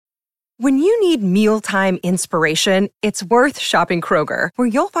When you need mealtime inspiration, it's worth shopping Kroger, where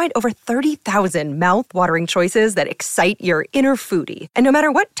you'll find over 30,000 mouth-watering choices that excite your inner foodie. And no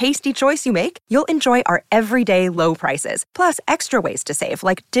matter what tasty choice you make, you'll enjoy our everyday low prices, plus extra ways to save,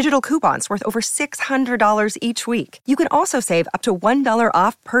 like digital coupons worth over $600 each week. You can also save up to $1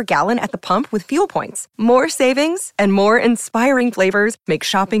 off per gallon at the pump with fuel points. More savings and more inspiring flavors make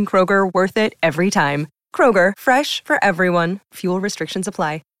shopping Kroger worth it every time. Kroger, fresh for everyone. Fuel restrictions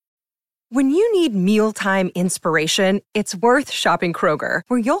apply. When you need mealtime inspiration, it's worth shopping Kroger,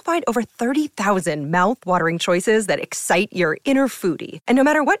 where you'll find over 30,000 mouth-watering choices that excite your inner foodie. And no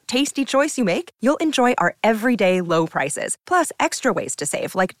matter what tasty choice you make, you'll enjoy our everyday low prices, plus extra ways to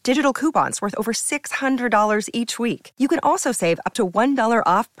save, like digital coupons worth over $600 each week. You can also save up to $1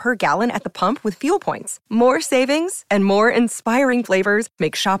 off per gallon at the pump with fuel points. More savings and more inspiring flavors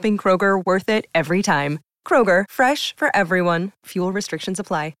make shopping Kroger worth it every time. Kroger, fresh for everyone. Fuel restrictions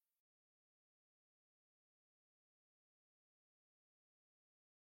apply.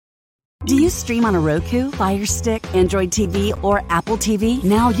 Do you stream on a Roku, Fire Stick, Android TV, or Apple TV?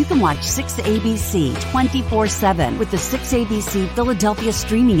 Now you can watch 6ABC 24/7 with the 6ABC Philadelphia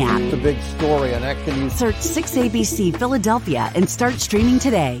streaming app. It's a big story, and that can use. Search 6ABC Philadelphia and start streaming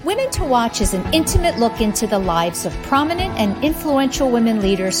today. Women to Watch is an intimate look into the lives of prominent and influential women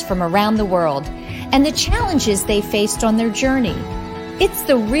leaders from around the world and the challenges they faced on their journey. It's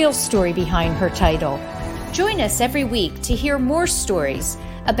the real story behind her title. Join us every week to hear more stories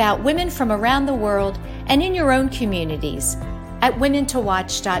about women from around the world and in your own communities at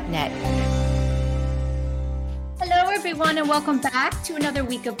womentowatch.net. Hello, everyone, and welcome back to another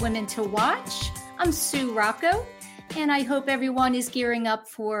week of Women to Watch. I'm Sue Rocco, and I hope everyone is gearing up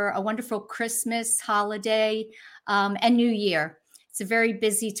for a wonderful Christmas holiday and New Year. It's a very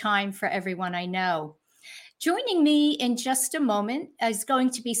busy time for everyone, I know. Joining me in just a moment is going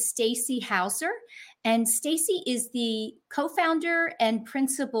to be Stacey Hauser. And Stacey is the co-founder and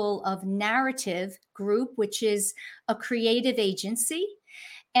principal of Narrative Group, which is a creative agency.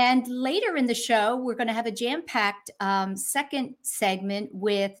 And later in the show, we're going to have a jam-packed second segment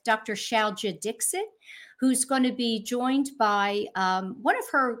with Dr. Shailja Dixit, who's going to be joined by one of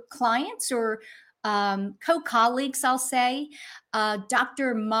her clients or co-colleagues, I'll say,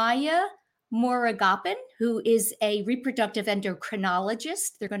 Dr. Maya Murugappan, who is a reproductive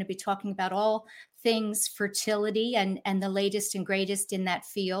endocrinologist. They're going to be talking about all things fertility and the latest and greatest in that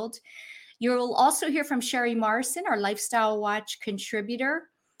field. You'll also hear from Sherry Morrison, our Lifestyle Watch contributor,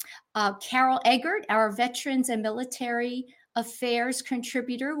 Carol Eggert, our Veterans and Military Affairs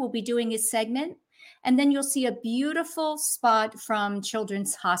contributor, will be doing a segment. And then you'll see a beautiful spot from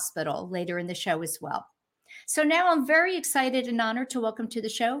Children's Hospital later in the show as well. So now I'm very excited and honored to welcome to the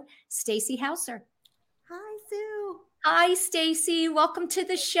show, Stacey Hauser. Hi, Sue. Hi, Stacey. Welcome to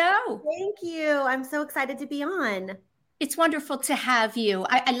the show. Thank you. I'm so excited to be on. It's wonderful to have you.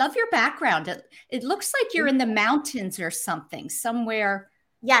 I love your background. It looks like you're in the mountains or something, somewhere.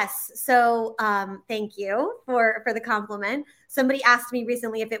 Yes. So thank you for the compliment. Somebody asked me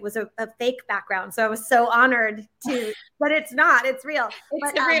recently if it was a fake background. So I was so honored to, but it's not. It's real.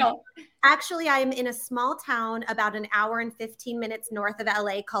 It's real. Actually, I'm in a small town about an hour and 15 minutes north of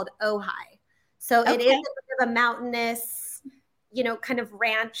LA called Ojai. So It is a bit of a mountainous, kind of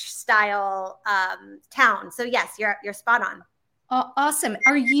ranch style town. So yes, you're spot on. Awesome.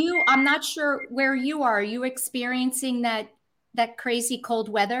 I'm not sure where you are. Are you experiencing that crazy cold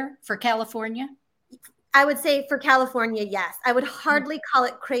weather for California? I would say for California, yes. I would hardly call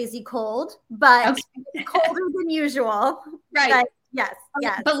it crazy cold, but it's colder than usual. Right. But yes.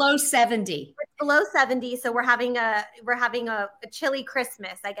 Below 70. It's below 70, so we're having a chilly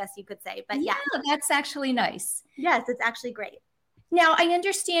Christmas, I guess you could say. But yeah, that's actually nice. Yes, it's actually great. Now, I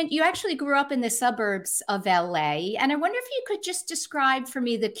understand you actually grew up in the suburbs of LA, and I wonder if you could just describe for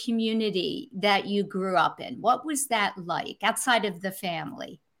me the community that you grew up in. What was that like outside of the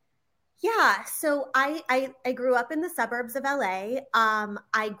family? Yeah, so I grew up in the suburbs of LA.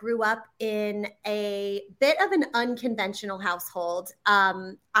 I grew up in a bit of an unconventional household.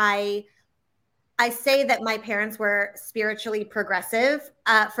 I say that my parents were spiritually progressive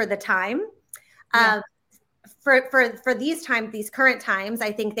for the time. For these current times,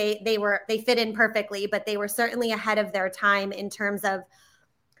 I think they fit in perfectly, but they were certainly ahead of their time in terms of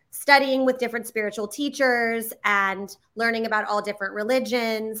studying with different spiritual teachers and learning about all different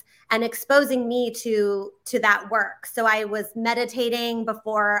religions and exposing me to that work. So I was meditating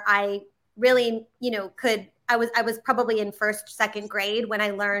before I really, I was probably in first, second grade when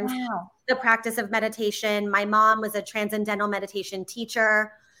I learned the practice of meditation. My mom was a transcendental meditation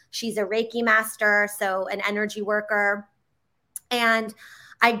teacher. She's a Reiki master, so an energy worker. And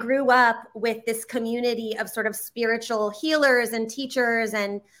I grew up with this community of sort of spiritual healers and teachers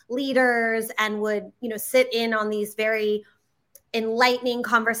and leaders, and would, sit in on these very enlightening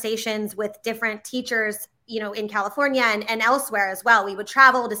conversations with different teachers, in California and elsewhere as well. We would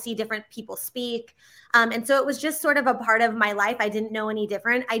travel to see different people speak. And so it was just sort of a part of my life. I didn't know any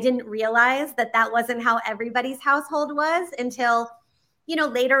different. I didn't realize that wasn't how everybody's household was until,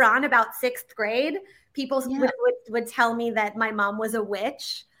 later on, about sixth grade, people would tell me that my mom was a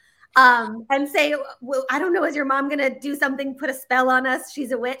witch, and say, well, I don't know, is your mom going to do something, put a spell on us?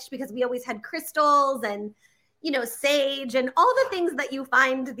 She's a witch, because we always had crystals and, sage and all the things that you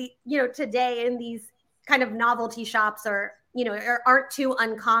find today in these kind of novelty shops, or, aren't too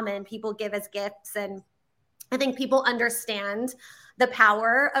uncommon. People give as gifts. And I think people understand the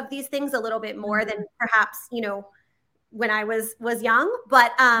power of these things a little bit more than perhaps, when I was young.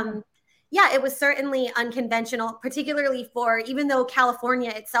 But yeah, it was certainly unconventional, particularly for, even though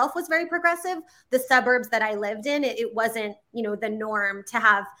California itself was very progressive, the suburbs that I lived in, it wasn't, the norm to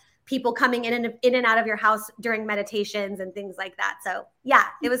have people coming in and out of your house during meditations and things like that. So yeah,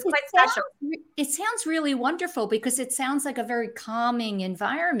 it was quite special. It sounds really wonderful, because it sounds like a very calming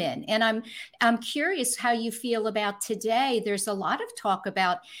environment. And I'm curious how you feel about today. There's a lot of talk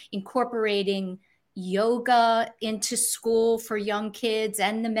about incorporating yoga into school for young kids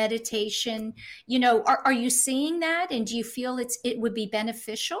and the meditation. Are you seeing that? And do you feel it would be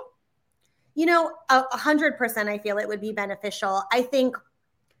beneficial? 100% I feel it would be beneficial. I think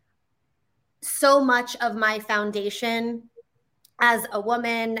so much of my foundation as a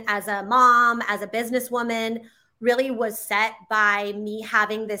woman, as a mom, as a businesswoman, really was set by me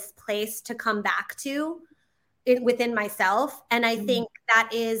having this place to come back to within myself. And I think that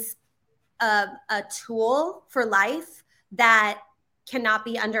is a tool for life that cannot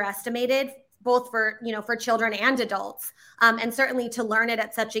be underestimated, both for children and adults, and certainly to learn it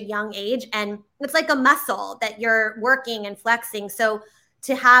at such a young age. And it's like a muscle that you're working and flexing. So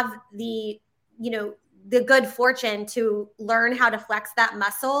to have the good fortune to learn how to flex that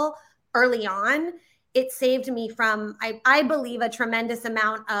muscle early on, it saved me from, I believe, a tremendous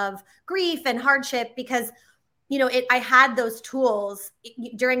amount of grief and hardship, because I had those tools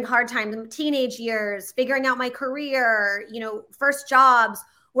during hard times, teenage years, figuring out my career, first jobs,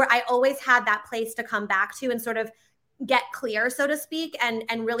 where I always had that place to come back to and sort of get clear, so to speak,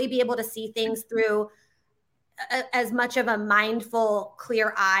 and really be able to see things through as much of a mindful,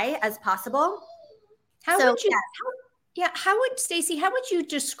 clear eye as possible. Stacey, how would you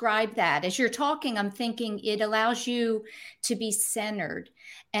describe that? As you're talking, I'm thinking it allows you to be centered.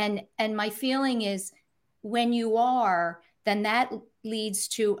 And my feeling is, when you are, then that leads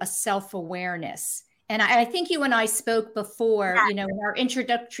to a self-awareness. And I think you and I spoke before, in our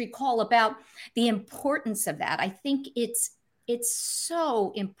introductory call, about the importance of that. I think it's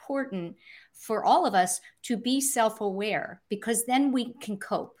so important for all of us to be self-aware, because then we can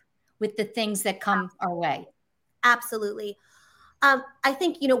cope with the things that come our way. Absolutely. I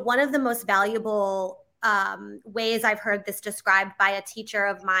think, one of the most valuable ways I've heard this described by a teacher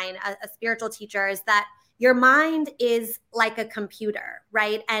of mine, a spiritual teacher, is that your mind is like a computer,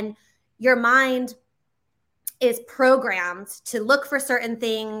 right? And your mind is programmed to look for certain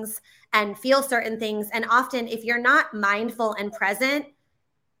things and feel certain things. And often, if you're not mindful and present,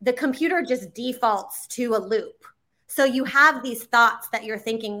 the computer just defaults to a loop. So you have these thoughts that you're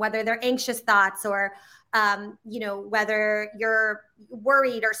thinking, whether they're anxious thoughts or, whether you're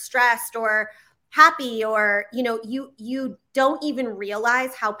worried or stressed or happy, or, you don't even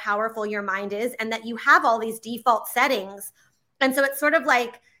realize how powerful your mind is, and that you have all these default settings. And so it's sort of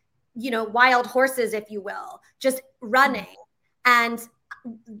like, wild horses, if you will, just running. And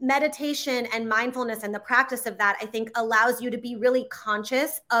meditation and mindfulness and the practice of that, I think, allows you to be really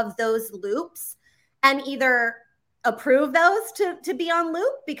conscious of those loops, and either approve those to be on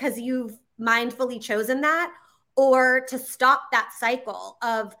loop because you've mindfully chosen that, or to stop that cycle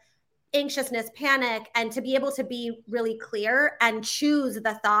of anxiousness, panic, and to be able to be really clear and choose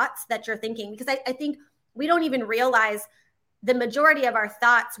the thoughts that you're thinking. Because I think we don't even realize the majority of our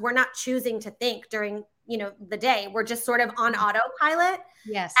thoughts we're not choosing to think during the day. We're just sort of on autopilot.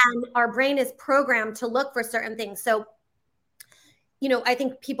 Yes. And our brain is programmed to look for certain things. So, I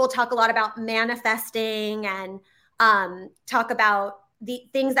think people talk a lot about manifesting and talk about the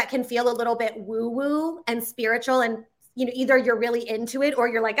things that can feel a little bit woo-woo and spiritual. And, either you're really into it or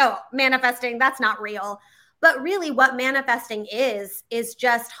you're like, oh, manifesting, that's not real. But really what manifesting is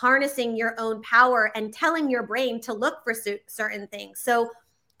just harnessing your own power and telling your brain to look for certain things. So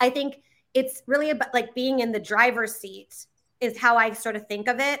I think it's really about like being in the driver's seat is how I sort of think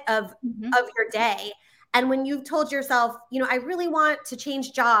of it, of your day. And when you've told yourself, I really want to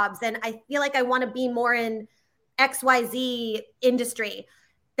change jobs and I feel like I want to be more in XYZ industry,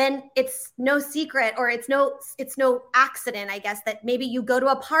 then it's no secret, or it's no accident, I guess, that maybe you go to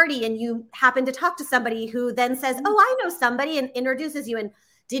a party and you happen to talk to somebody who then says, oh, I know somebody, and introduces you. And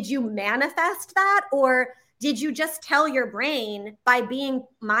did you manifest that? Or did you just tell your brain, by being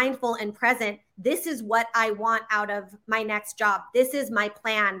mindful and present, this is what I want out of my next job. This is my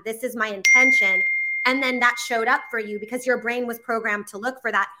plan. This is my intention. And then that showed up for you because your brain was programmed to look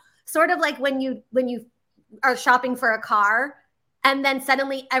for that. Sort of like when you are shopping for a car and then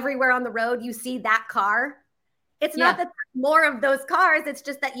suddenly everywhere on the road you see that car. It's not that more of those cars. It's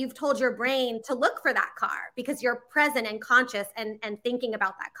just that you've told your brain to look for that car because you're present and conscious and thinking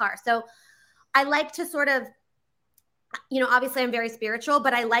about that car. So I like to sort of, obviously I'm very spiritual,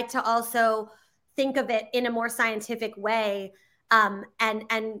 but I like to also think of it in a more scientific way,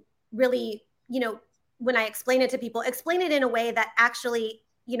 and really, when I explain it to people, explain it in a way that actually,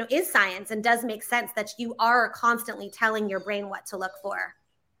 is science and does make sense, that you are constantly telling your brain what to look for.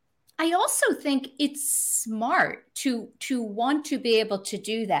 I also think it's smart to want to be able to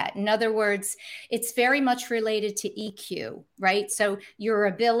do that. In other words, it's very much related to EQ, right? So your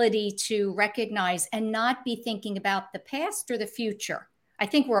ability to recognize and not be thinking about the past or the future. I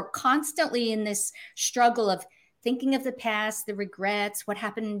think we're constantly in this struggle of thinking of the past, the regrets, what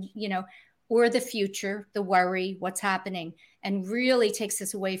happened, or the future, the worry, what's happening, and really takes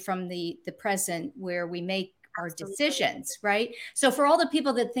us away from the present where we make our decisions, right? So for all the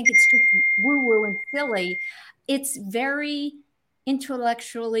people that think it's just woo-woo and silly, it's very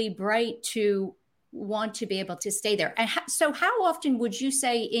intellectually bright to want to be able to stay there. And so how often would you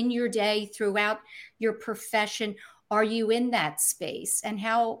say in your day, throughout your profession, are you in that space? And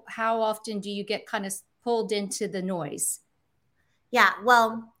how often do you get kind of pulled into the noise? Yeah,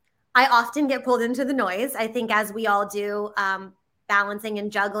 well, I often get pulled into the noise. I think, as we all do, balancing and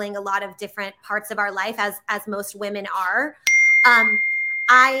juggling a lot of different parts of our life, as most women are.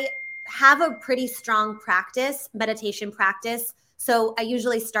 I have a pretty strong meditation practice. So I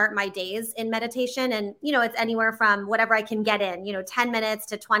usually start my days in meditation, and, it's anywhere from whatever I can get in, 10 minutes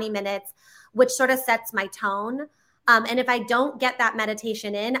to 20 minutes, which sort of sets my tone. And if I don't get that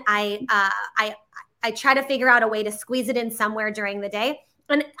meditation in, I try to figure out a way to squeeze it in somewhere during the day.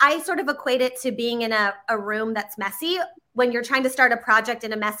 And I sort of equate it to being in a room that's messy. When you're trying to start a project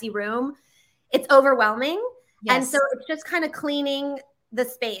in a messy room, it's overwhelming. Yes. And so it's just kind of cleaning the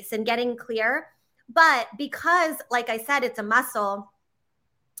space and getting clear. But because, like I said, it's a muscle,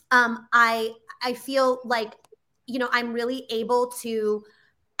 I feel like, I'm really able to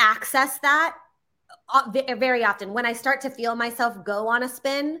access that very often. When I start to feel myself go on a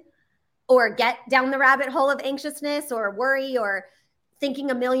spin or get down the rabbit hole of anxiousness or worry or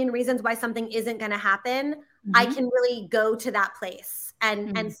thinking a million reasons why something isn't going to happen, mm-hmm. I can really go to that place. And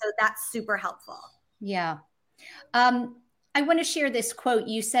so that's super helpful. Yeah. I want to share this quote.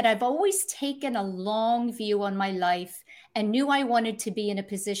 You said, I've always taken a long view on my life and knew I wanted to be in a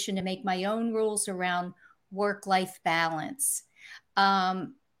position to make my own rules around work-life balance.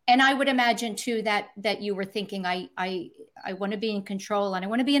 And I would imagine too, that you were thinking, I want to be in control and I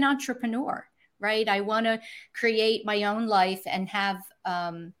want to be an entrepreneur. Right? I want to create my own life and have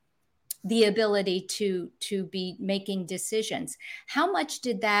the ability to be making decisions. How much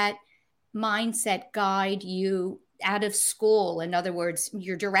did that mindset guide you out of school? In other words,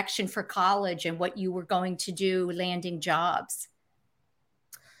 your direction for college and what you were going to do, landing jobs?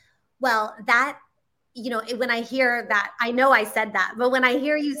 Well, that, when I hear that, I know I said that, but when I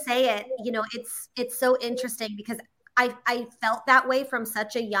hear you say it, it's so interesting because I felt that way from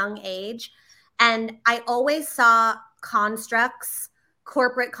such a young age. And I always saw constructs,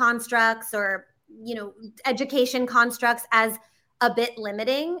 corporate constructs, or, education constructs as a bit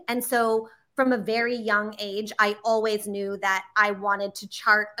limiting. And so from a very young age, I always knew that I wanted to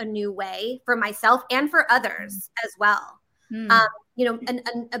chart a new way for myself and for others as well.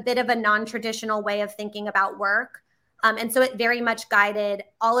 A bit of a non-traditional way of thinking about work. And so it very much guided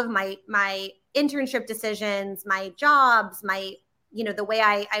all of my internship decisions, my jobs, the way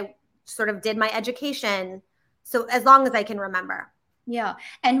I sort of did my education. So as long as I can remember. Yeah.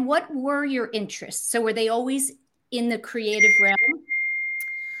 And what were your interests? So were they always in the creative realm?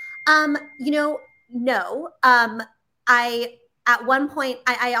 No. At one point,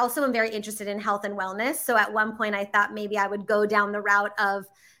 I also am very interested in health and wellness. So at one point I thought maybe I would go down the route of,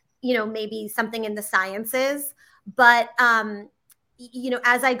 maybe something in the sciences. But,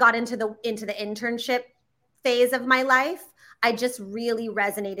 as I got into the internship phase of my life, I just really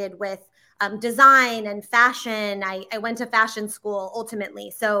resonated with design and fashion. I went to fashion school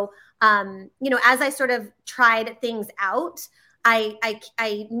ultimately. So, as I sort of tried things out,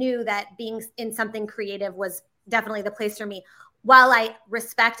 I knew that being in something creative was definitely the place for me. While I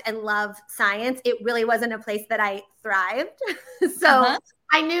respect and love science, it really wasn't a place that I thrived. So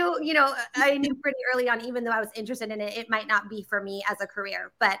I knew pretty early on, even though I was interested in it, it might not be for me as a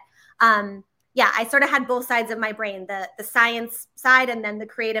career. But I sort of had both sides of my brain, the science side and then the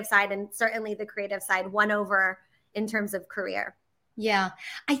creative side. And certainly the creative side won over in terms of career. Yeah,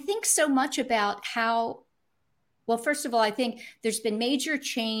 I think so much about how, well, first of all, I think there's been major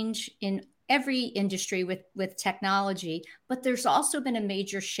change in every industry with technology, but there's also been a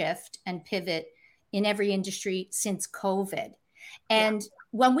major shift and pivot in every industry since COVID. And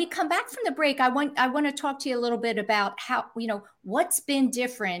when we come back from the break, I want to talk to you a little bit about how, what's been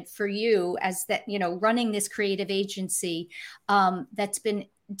different for you as that, running this creative agency that's been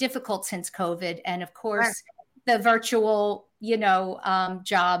difficult since COVID. And of course, the virtual,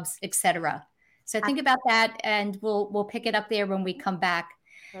 jobs, et cetera. So think about that, and we'll pick it up there when we come back.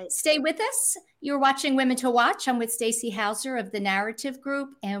 Right. Stay with us. You're watching Women to Watch. I'm with Stacey Hauser of the Narrative Group,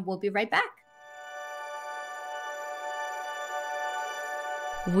 and we'll be right back.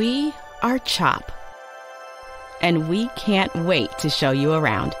 We are CHOP, and we can't wait to show you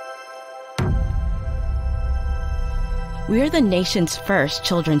around. We're the nation's first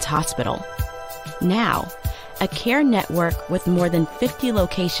children's hospital. Now, a care network with more than 50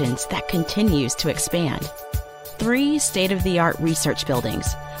 locations that continues to expand. 3 state-of-the-art research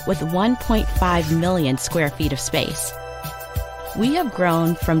buildings with 1.5 million square feet of space. We have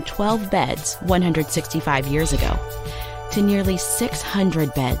grown from 12 beds 165 years ago to nearly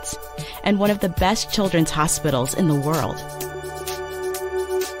 600 beds and one of the best children's hospitals in the world.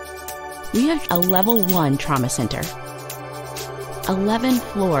 We have a level 1 trauma center, 11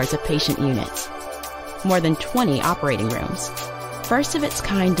 floors of patient units, more than 20 operating rooms, first of its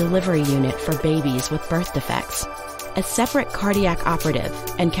kind delivery unit for babies with birth defects, a separate cardiac operative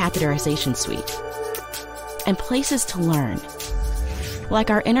and catheterization suite, and places to learn, like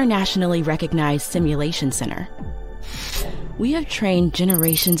our internationally recognized simulation center. We have trained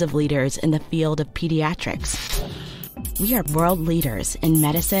generations of leaders in the field of pediatrics. We are world leaders in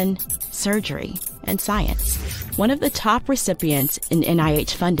medicine, surgery, and science. One of the top recipients in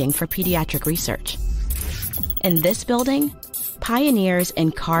NIH funding for pediatric research. In this building, pioneers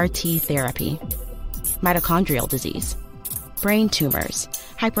in CAR T therapy, mitochondrial disease, brain tumors,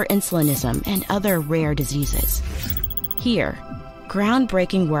 hyperinsulinism, and other rare diseases. Here,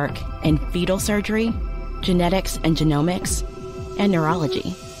 groundbreaking work in fetal surgery, genetics and genomics, and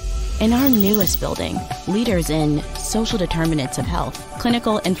neurology. In our newest building, leaders in social determinants of health,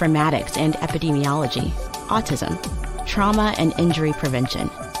 clinical informatics and epidemiology, autism, trauma and injury prevention.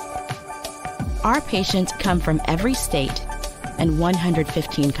 Our patients come from every state and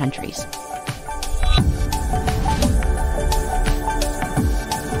 115 countries.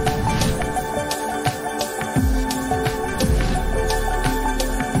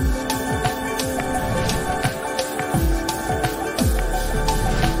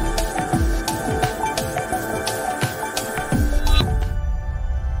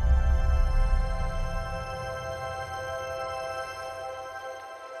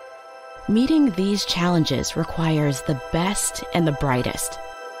 Meeting these challenges requires the best and the brightest.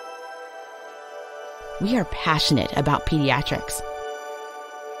 We are passionate about pediatrics.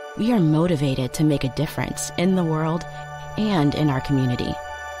 We are motivated to make a difference in the world and in our community.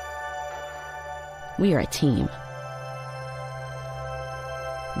 We are a team.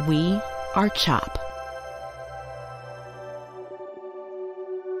 We are CHOP.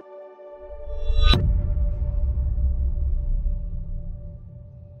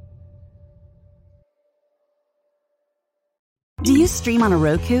 Do you stream on a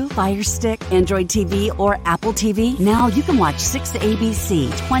Roku, Fire Stick, Android TV, or Apple TV? Now you can watch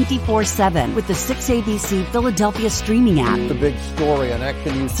 6ABC 24/7 with the 6ABC Philadelphia streaming app. The big story, and that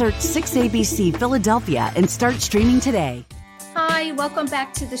can use. Search 6ABC Philadelphia and start streaming today. Hi, welcome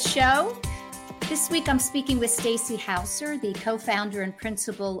back to the show. This week I'm speaking with Stacey Hauser, the co-founder and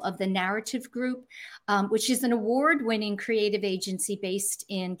principal of the Narrative Group, which is an award-winning creative agency based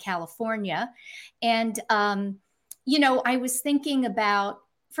in California. And I was thinking about,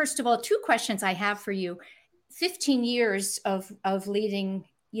 first of all, 2 questions I have for you. 15 years of leading,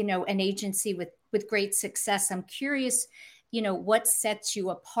 an agency with great success. I'm curious, what sets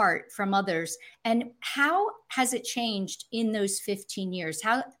you apart from others, and how has it changed in those 15 years?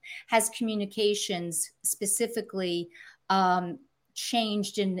 How has communications specifically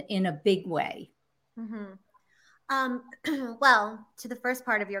changed in a big way? Mm-hmm. Well, to the first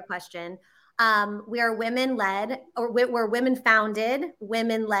part of your question, we are women-led, or we're women-founded,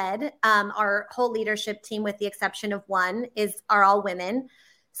 women-led. Our whole leadership team, with the exception of one, are all women.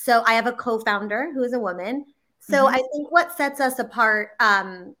 So I have a co-founder who is a woman. So I think what sets us apart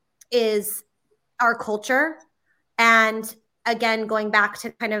is our culture. And again, going back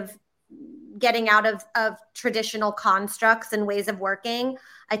to kind of getting out of traditional constructs and ways of working,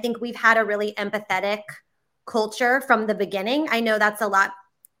 I think we've had a really empathetic culture from the beginning. I know that's a lot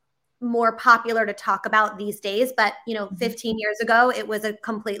more popular to talk about these days, but 15 years ago, it was a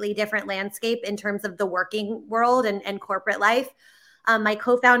completely different landscape in terms of the working world and corporate life. My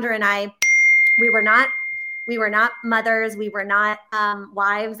co-founder and I, we were not mothers, we were not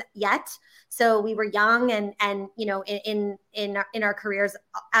wives yet. So we were young and in our careers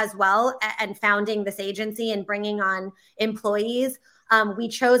as well, and founding this agency and bringing on employees. We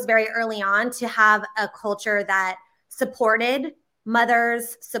chose very early on to have a culture that supported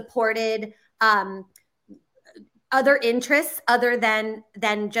mothers, supported other interests other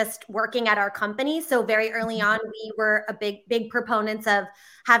than just working at our company. So very early on, we were a big proponents of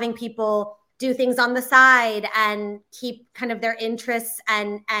having people do things on the side and keep kind of their interests.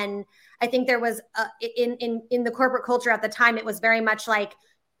 And I think there was in the corporate culture at the time, it was very much like,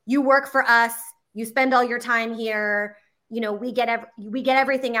 you work for us, you spend all your time here, we get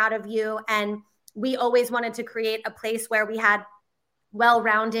everything out of you. And we always wanted to create a place where we had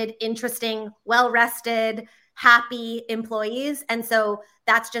well-rounded, interesting, well-rested, happy employees. And so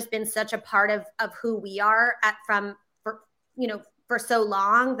that's just been such a part of who we are for so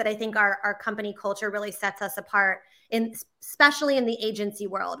long, that I think our company culture really sets us apart, especially in the agency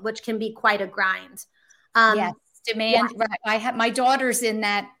world, which can be quite a grind. Yes, demand. Yeah. Right. I have my daughter's in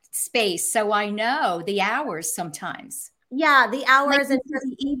that space, so I know the hours sometimes. Yeah, the hours into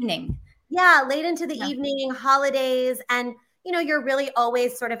the evening. Yeah, late into the evening, holidays, and you're really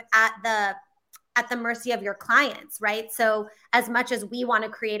always sort of at the mercy of your clients, right? So as much as we want to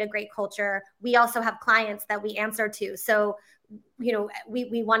create a great culture, we also have clients that we answer to. So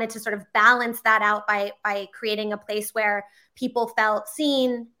we wanted to sort of balance that out by creating a place where people felt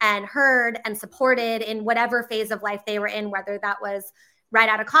seen and heard and supported in whatever phase of life they were in, whether that was right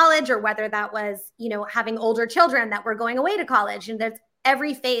out of college or whether that was, having older children that were going away to college. And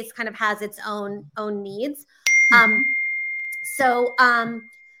every phase kind of has its own needs. Yeah,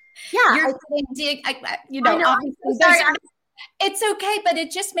 it's okay, but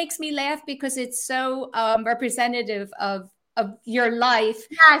it just makes me laugh because it's so representative of your life.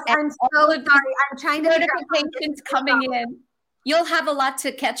 Yes, I'm so sorry. I'm trying to notifications coming in. You'll have a lot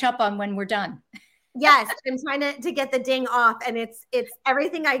to catch up on when we're done. Yes, I'm trying to get the ding off, and it's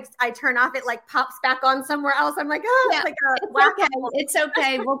everything I turn off, it like pops back on somewhere else. I'm like, oh, yeah, it's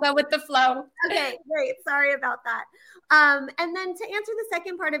okay. We'll go with the flow. Okay, great. Sorry about that. And then to answer the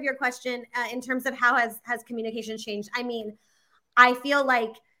second part of your question, in terms of how has communication changed, I mean, I feel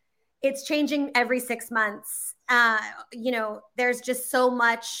like it's changing every 6 months. There's just so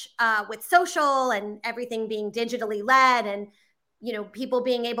much with social and everything being digitally led, and people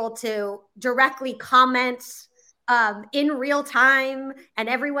being able to directly comment in real time and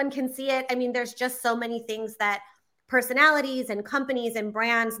everyone can see it. I mean, there's just so many things that personalities and companies and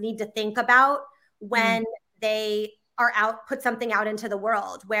brands need to think about when they are put something out into the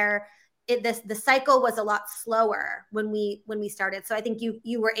world, where the cycle was a lot slower when we started. So I think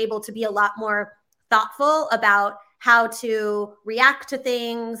you were able to be a lot more thoughtful about how to react to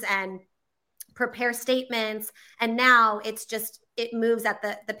things and prepare statements. And now it moves at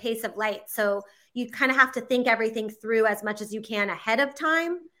the pace of light. So you kind of have to think everything through as much as you can ahead of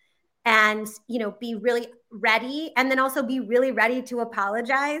time, and, be really ready, and then also be really ready to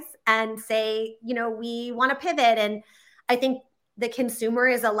apologize and say, we want to pivot. And I think the consumer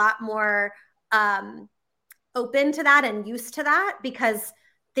is a lot more open to that and used to that, because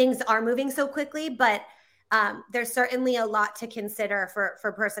things are moving so quickly. But there's certainly a lot to consider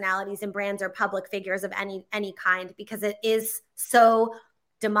for personalities and brands or public figures of any kind, because it is so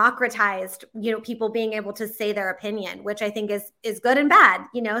democratized, people being able to say their opinion, which I think is good and bad,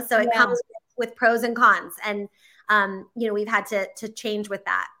 so it comes with pros and cons. And, we've had to change with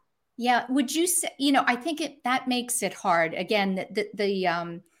that. Yeah. Would you say, I think that makes it hard. Again,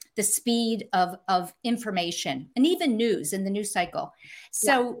 the speed of information and even news in the news cycle.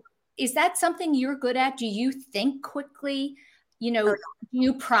 So is that something you're good at? Do you think quickly? Do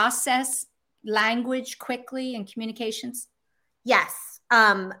you process language quickly in communications? Yes.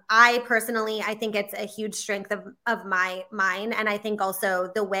 I personally, I think it's a huge strength of mine. And I think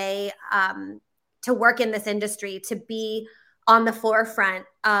also the way to work in this industry, to be on the forefront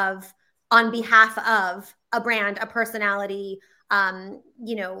of, on behalf of a brand, a personality,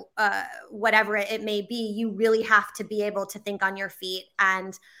 whatever it may be, you really have to be able to think on your feet,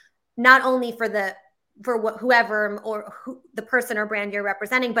 and not only for the person or brand you're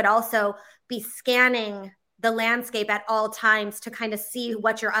representing, but also be scanning the landscape at all times to kind of see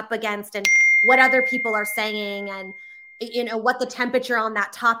what you're up against and what other people are saying, and what the temperature on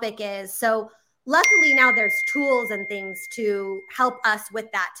that topic is. So luckily now there's tools and things to help us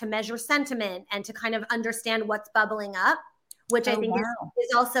with that, to measure sentiment and to kind of understand what's bubbling up, which I think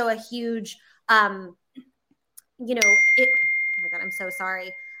is also a huge, oh my God, I'm so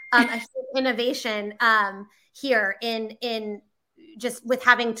sorry. A huge innovation here in just with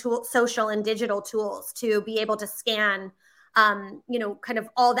having social and digital tools to be able to scan, kind of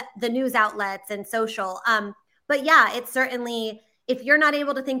all the news outlets and social. But yeah, it's certainly, if you're not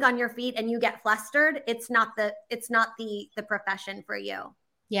able to think on your feet and you get flustered, it's not the profession for you.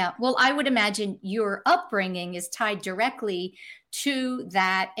 Yeah. Well, I would imagine your upbringing is tied directly to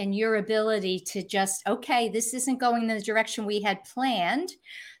that, and your ability to just, okay, this isn't going in the direction we had planned.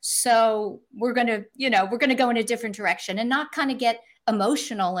 So we're going to go in a different direction, and not kind of get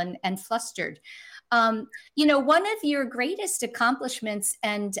emotional and flustered. One of your greatest accomplishments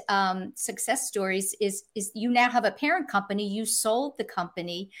and success stories is you now have a parent company. You sold the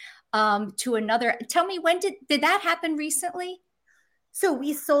company to another. Tell me, when did that happen recently? So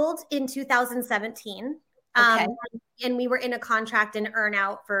we sold in 2017. Okay. And we were in a contract and earn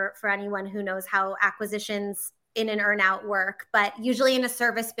out for anyone who knows how acquisitions in an earn out work. But usually in a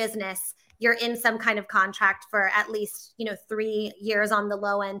service business, you're in some kind of contract for at least, 3 years on the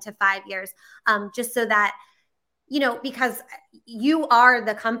low end to 5 years, just so that, because you are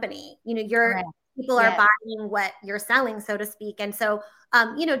the company, right. People are buying what you're selling, so to speak. And so,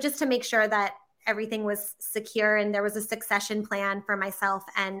 just to make sure that everything was secure and there was a succession plan for myself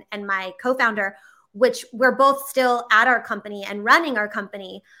and my co-founder, which we're both still at our company and running our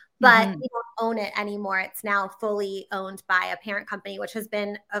company, but we don't own it anymore. It's now fully owned by a parent company, which has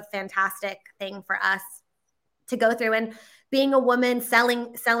been a fantastic thing for us to go through. And being a woman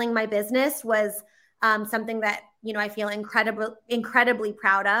selling my business was something that, I feel incredibly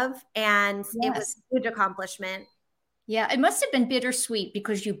proud of. And It was a huge accomplishment. Yeah, it must have been bittersweet,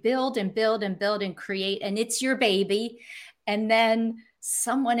 because you build and build and build and create, and it's your baby, and then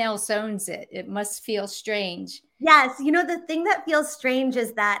someone else owns it. It must feel strange. Yes. The thing that feels strange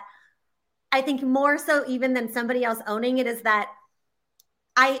is that I think more so even than somebody else owning it is that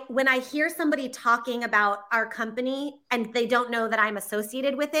when I hear somebody talking about our company and they don't know that I'm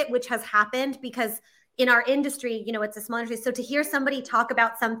associated with it, which has happened because in our industry, it's a small industry. So to hear somebody talk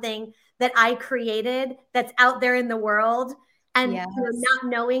about something that I created that's out there in the world, and not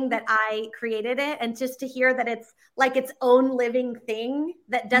knowing that I created it, and just to hear that it's like its own living thing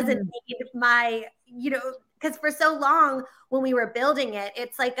that doesn't need my, because for so long when we were building it,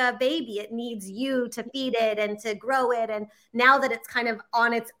 it's like a baby. It needs you to feed it and to grow it. And now that it's kind of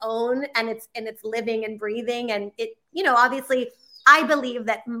on its own and it's living and breathing, and it, obviously I believe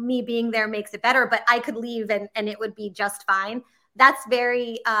that me being there makes it better, but I could leave and it would be just fine. That's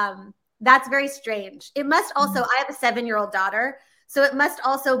very strange. It must also, I have a 7-year-old daughter, so it must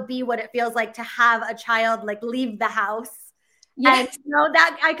also be what it feels like to have a child like leave the house. Yes. And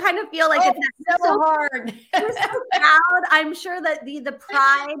that I kind of feel like it's so hard. You're so proud. I'm sure that the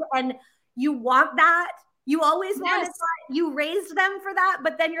pride, and you want that. You always wanted that. You raised them for that,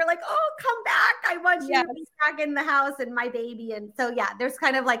 but then you're like, oh, come back. I want you to be back in the house and my baby. And so, there's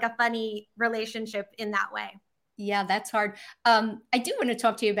kind of like a funny relationship in that way. Yeah, that's hard. I do want to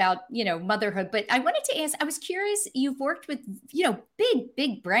talk to you about, motherhood, but I wanted to ask, I was curious, you've worked with,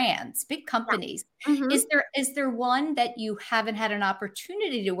 big brands, big companies. Yeah. Mm-hmm. Is there one that you haven't had an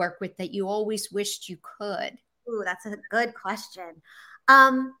opportunity to work with that you always wished you could? Ooh, that's a good question.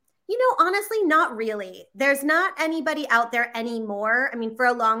 Honestly, not really. There's not anybody out there anymore. I mean, for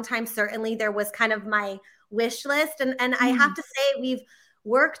a long time, certainly there was kind of my wish list. And I have to say, we've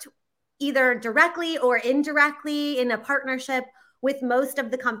worked either directly or indirectly in a partnership with most of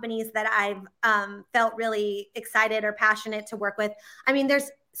the companies that I've felt really excited or passionate to work with. I mean,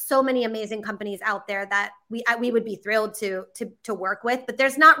 there's so many amazing companies out there that we would be thrilled to work with, but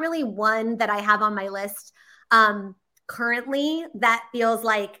there's not really one that I have on my list currently that feels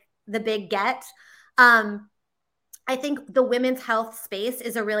like the big get. I think the women's health space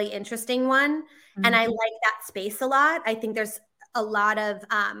is a really interesting one, and I like that space a lot. I think there's a lot of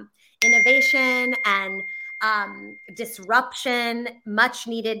innovation and disruption, much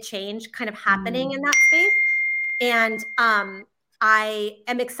needed change kind of happening in that space. And I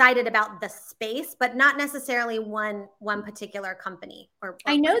am excited about the space, but not necessarily one particular company. Or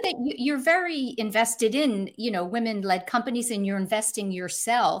I know that you're very invested in, women-led companies, and you're investing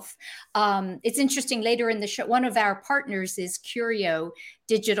yourself. It's interesting. Later in the show, one of our partners is Curio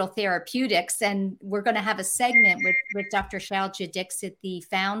Digital Therapeutics, and we're going to have a segment with Dr. Shailja Dixit, the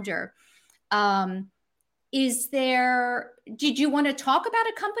founder. Did you want to talk about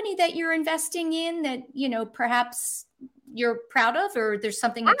a company that you're investing in that, perhaps you're proud of, or there's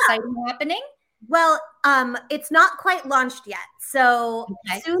something exciting happening? Well, it's not quite launched yet. So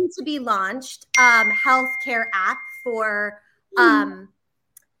soon to be launched, healthcare app for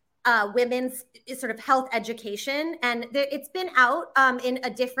women's sort of health education. And it's been out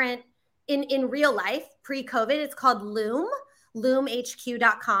in real life pre-COVID. It's called Loom,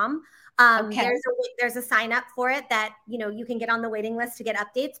 loomhq.com. There's a sign up for it that, you can get on the waiting list to get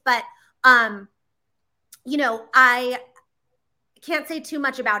updates. But, I can't say too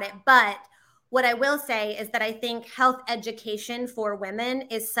much about it, but what I will say is that I think health education for women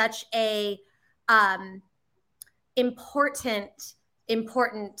is such a important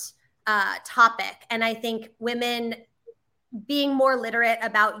topic. And I think women being more literate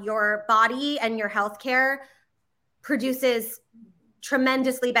about your body and your healthcare produces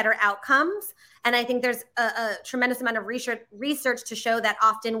tremendously better outcomes. And I think there's a tremendous amount of research to show that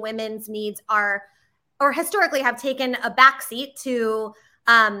often women's needs are, or historically have taken a backseat to,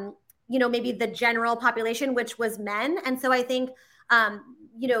 maybe the general population, which was men. And so I think,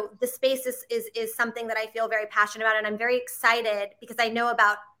 the space is something that I feel very passionate about. And I'm very excited because I know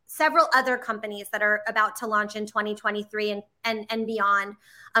about several other companies that are about to launch in 2023 and beyond,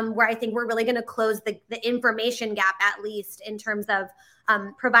 where I think we're really going to close the information gap, at least in terms of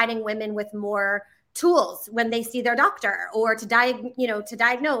providing women with more tools when they see their doctor, or to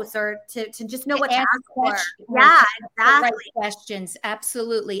diagnose, or to just know what to ask for. Yeah, exactly. Right questions.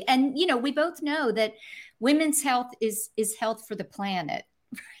 Absolutely. And, we both know that women's health is health for the planet,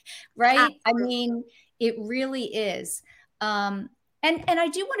 right? Absolutely. I mean, it really is. And I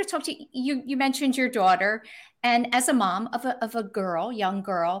do want to talk to you. You mentioned your daughter, and as a mom of a young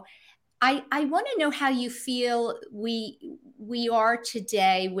girl, I want to know how you feel we are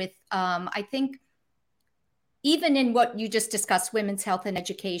today with, I think, even in what you just discussed, women's health and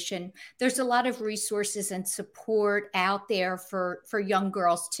education, there's a lot of resources and support out there for young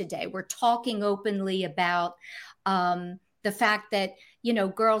girls today. We're talking openly about the fact that,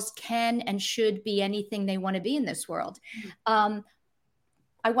 girls can and should be anything they want to be in this world.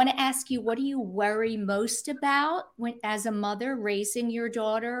 I want to ask you, what do you worry most about as a mother raising your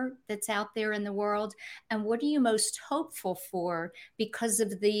daughter that's out there in the world? And what are you most hopeful for because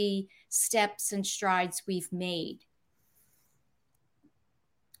of the steps and strides we've made?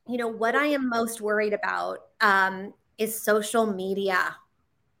 What I am most worried about is social media.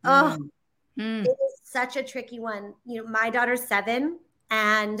 It is such a tricky one. My daughter's 7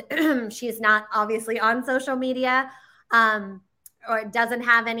 and she is not obviously on social media. Or doesn't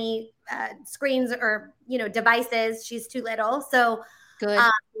have any screens or, devices. She's too little. So good.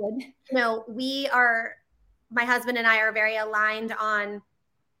 My husband and I are very aligned on,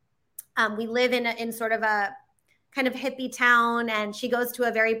 we live in sort of a kind of hippie town, and she goes to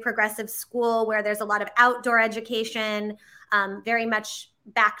a very progressive school where there's a lot of outdoor education, very much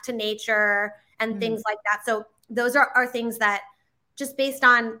back to nature and things like that. So those are things that, just based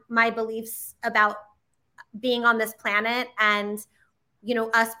on my beliefs about being on this planet and,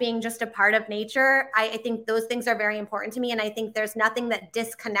 us being just a part of nature, I think those things are very important to me. And I think there's nothing that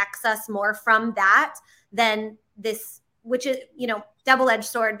disconnects us more from that than this, which is, double-edged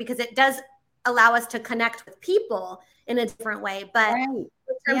sword, because it does allow us to connect with people in a different way. But in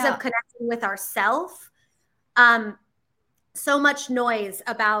terms of connecting with ourselves, so much noise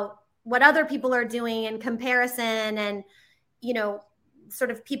about what other people are doing in comparison, and, sort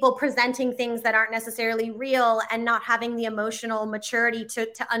of people presenting things that aren't necessarily real, and not having the emotional maturity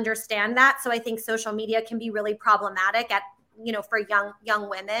to understand that. So I think social media can be really problematic for young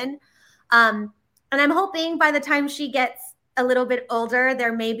women. And I'm hoping by the time she gets a little bit older,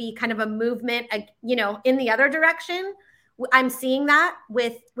 there may be kind of a movement, in the other direction. I'm seeing that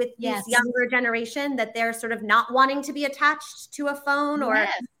with this younger generation, that they're sort of not wanting to be attached to a phone or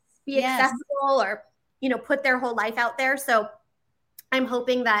be accessible or, put their whole life out there. So I'm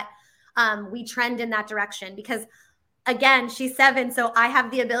hoping that we trend in that direction, because again, she's 7. So I have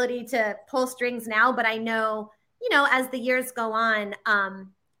the ability to pull strings now, but I know, as the years go on,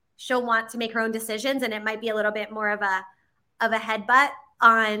 she'll want to make her own decisions, and it might be a little bit more of a headbutt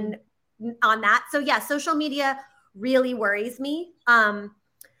on that. So yeah, social media really worries me.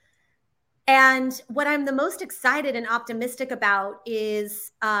 And what I'm the most excited and optimistic about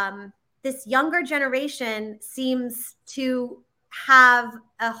is this younger generation seems to have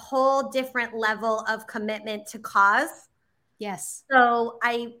a whole different level of commitment to cause. Yes. So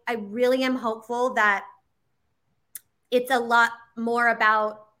I really am hopeful that it's a lot more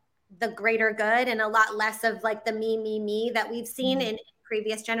about the greater good and a lot less of like the me that we've seen in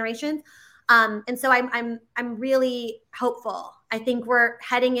previous generations. And so I'm really hopeful. I think we're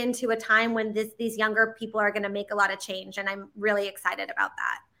heading into a time when these younger people are going to make a lot of change, and I'm really excited about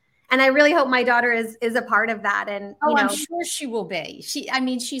that. And I really hope my daughter is a part of that. And I'm sure she will be.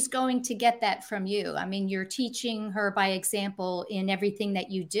 She's going to get that from you. I mean, you're teaching her by example in everything that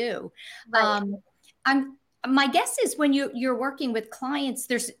you do. Right. My guess is when you're working with clients,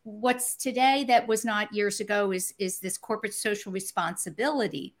 there's what's today that was not years ago is this corporate social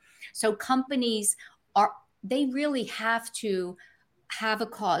responsibility. So companies they really have to have a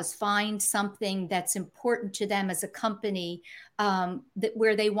cause, find something that's important to them as a company,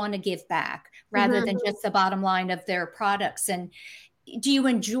 where they want to give back rather than just the bottom line of their products. And do you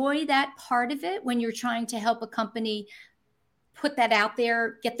enjoy that part of it when you're trying to help a company put that out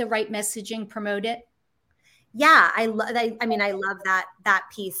there, get the right messaging, promote it? Yeah, I love that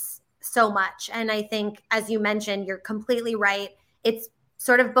piece so much. And I think, as you mentioned, you're completely right. It's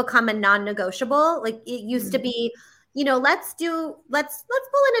sort of become a non-negotiable. Like it used to be, let's pull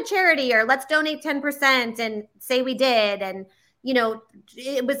in a charity, or let's donate 10% and say we did. And,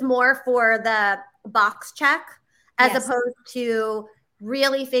 it was more for the box check as opposed to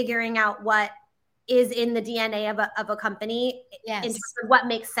really figuring out what is in the DNA of a company in terms of what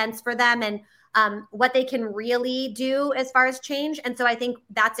makes sense for them and what they can really do as far as change. And so I think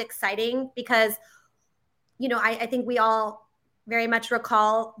that's exciting because, I think we all very much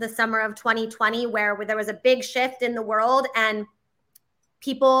recall the summer of 2020 where there was a big shift in the world, and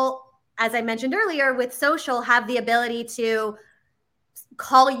people, as I mentioned earlier, with social have the ability to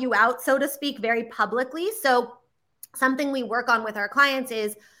call you out, so to speak, very publicly. So something we work on with our clients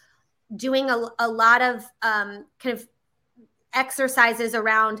is doing a lot of kind of exercises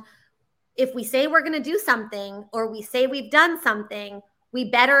around, if we say we're going to do something or we say we've done something,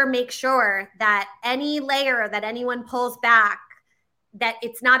 we better make sure that any layer that anyone pulls back, that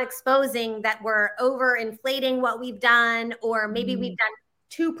it's not exposing that we're overinflating what we've done, or maybe we've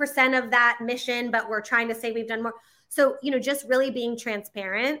done 2% of that mission, but we're trying to say we've done more. So, just really being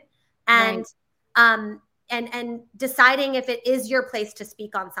transparent and and deciding if it is your place to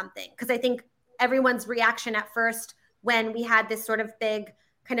speak on something. Because I think everyone's reaction at first when we had this sort of big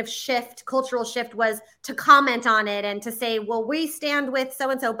kind of shift, cultural shift, was to comment on it and to say, well, we stand with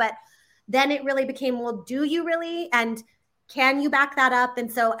so-and-so. But then it really became, well, do you really? And can you back that up?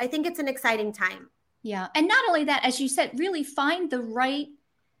 And so I think it's an exciting time. Yeah. And not only that, as you said, really find the right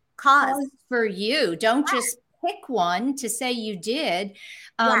cause for you. Don't just pick one to say you did.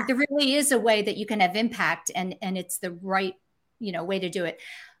 There really is a way that you can have impact, and it's the right, way to do it.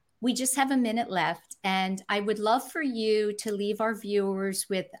 We just have a minute left, and I would love for you to leave our viewers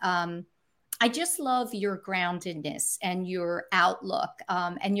with, I just love your groundedness and your outlook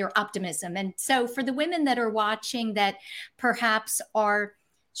and your optimism. And so for the women that are watching that perhaps are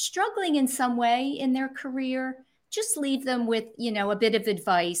struggling in some way in their career, just leave them with, a bit of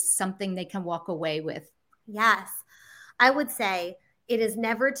advice, something they can walk away with. Yes. I would say it is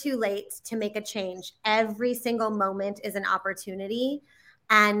never too late to make a change. Every single moment is an opportunity.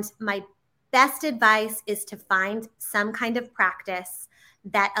 And my best advice is to find some kind of practice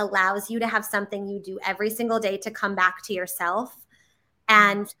that allows you to have something you do every single day to come back to yourself.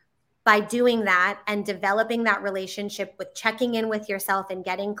 And by doing that and developing that relationship with checking in with yourself and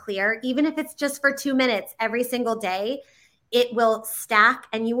getting clear, even if it's just for 2 minutes every single day, it will stack,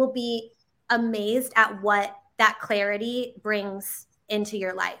 and you will be amazed at what that clarity brings into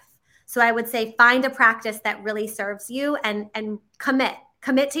your life. So I would say find a practice that really serves you and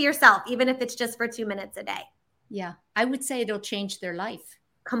commit to yourself, even if it's just for 2 minutes a day. Yeah. I would say it'll change their life.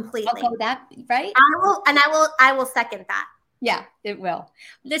 Completely. Okay, that, right? I will second that. Yeah, it will.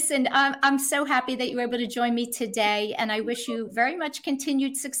 Listen, I'm so happy that you were able to join me today, and I wish you very much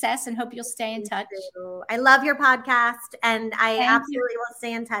continued success and hope you'll stay in touch. I love your podcast, and I absolutely will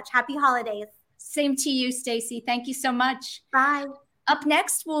stay in touch. Happy holidays. Same to you, Stacey. Thank you so much. Bye. Up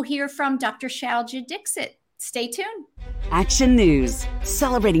next, we'll hear from Dr. Shailja Dixit. Stay tuned. Action News,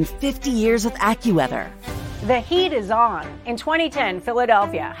 celebrating 50 years with AccuWeather. The heat is on. In 2010,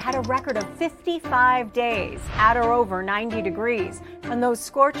 Philadelphia had a record of 55 days at or over 90 degrees. And those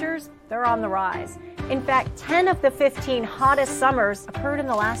scorchers, they're on the rise. In fact, 10 of the 15 hottest summers occurred in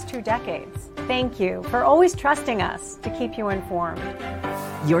the last 2 decades. Thank you for always trusting us to keep you informed.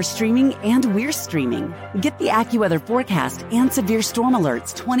 You're streaming and we're streaming. Get the AccuWeather forecast and severe storm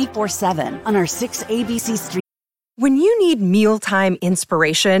alerts 24/7 on our 6 ABC stream. When you need mealtime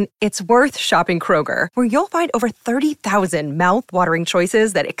inspiration, it's worth shopping Kroger, where you'll find over 30,000 mouth-watering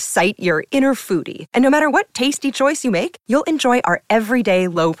choices that excite your inner foodie. And no matter what tasty choice you make, you'll enjoy our everyday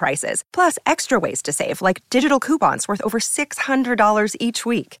low prices, plus extra ways to save, like digital coupons worth over $600 each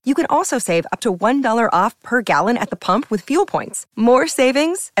week. You can also save up to $1 off per gallon at the pump with fuel points. More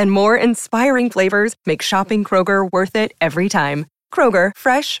savings and more inspiring flavors make shopping Kroger worth it every time. Kroger,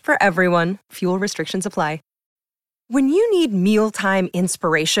 fresh for everyone. Fuel restrictions apply. When you need mealtime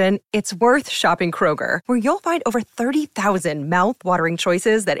inspiration, it's worth shopping Kroger, where you'll find over 30,000 mouth-watering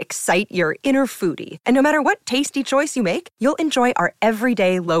choices that excite your inner foodie. And no matter what tasty choice you make, you'll enjoy our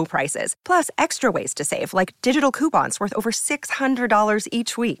everyday low prices, plus extra ways to save, like digital coupons worth over $600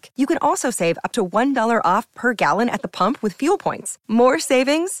 each week. You can also save up to $1 off per gallon at the pump with fuel points. More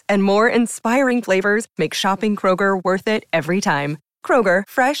savings and more inspiring flavors make shopping Kroger worth it every time. Kroger,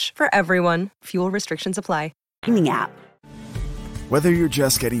 fresh for everyone. Fuel restrictions apply. Streaming app. Whether you're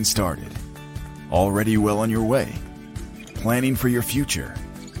just getting started, already well on your way, planning for your future,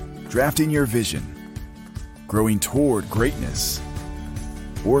 drafting your vision, growing toward greatness,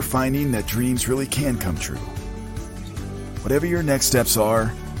 or finding that dreams really can come true. Whatever your next steps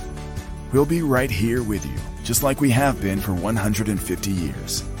are, we'll be right here with you, just like we have been for 150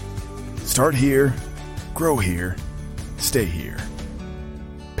 years. Start here, grow here, stay here.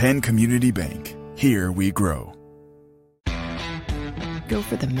 Penn Community Bank. Here we grow. Go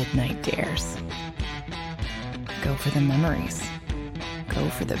for the midnight dares. Go for the memories. Go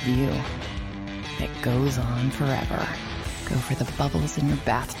for the view that goes on forever. Go for the bubbles in your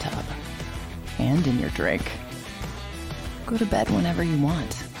bathtub and in your drink. Go to bed whenever you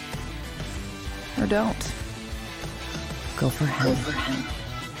want. Or don't. Go for him.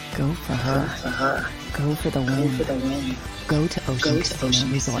 Go for her. Go for the win. Go to Ocean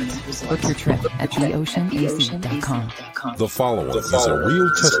Casino Resort. Book your trip at theoceanac.com. The following is a real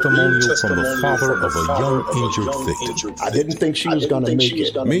testimonial from the father of a young injured victim. I didn't think she was going to make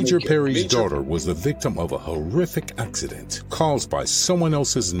it. Major Perry's daughter was the victim of a horrific accident caused by someone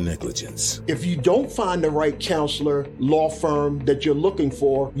else's negligence. If you don't find the right counselor, law firm that you're looking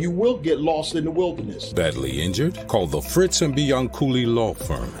for, you will get lost in the wilderness. Badly injured? Call the Fritz and Bianculli Law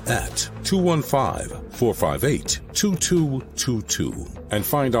Firm at 215-458-2222 and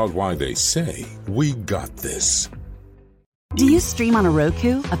find out why they say, "We got this." Do you stream on a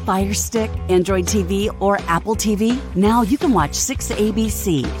Roku, a Fire Stick, Android TV, or Apple TV? Now you can watch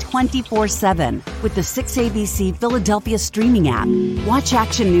 6ABC 24/7 with the 6ABC Philadelphia streaming app. Watch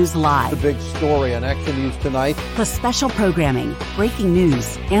Action News live. The big story on Action News tonight. Plus special programming, breaking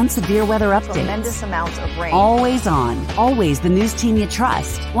news, and severe weather updates. Tremendous amounts of rain. Always on. Always the news team you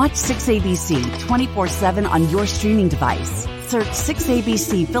trust. Watch 6ABC 24/7 on your streaming device. Search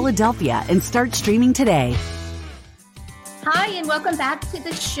 6ABC Philadelphia and start streaming today. Hi, and welcome back to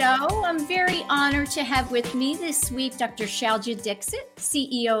the show. I'm very honored to have with me this week Dr. Shailja Dixit,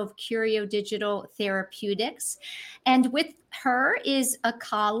 CEO of Curio Digital Therapeutics. And with her is a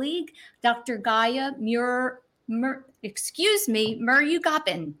colleague, Dr. Gaia Murugappan.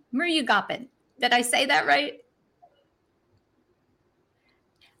 Did I say that right?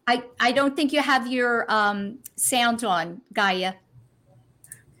 I don't think you have your sound on, Gaia.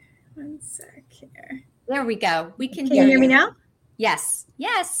 One sec here. There we go. Can you hear me now? Yes.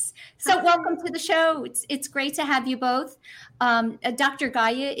 So welcome to the show. It's great to have you both. Dr.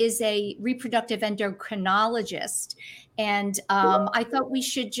 Gaia is a reproductive endocrinologist, and I thought we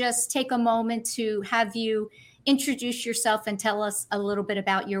should just take a moment to have you introduce yourself and tell us a little bit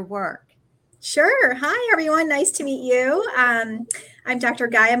about your work. Sure. Hi, everyone. Nice to meet you. I'm Dr.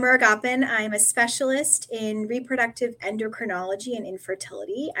 Gaia Murugappan. I'm a specialist in reproductive endocrinology and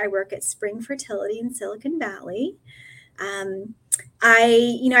infertility. I work at Spring Fertility in Silicon Valley.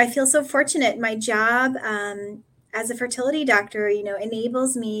 I feel so fortunate. My job as a fertility doctor,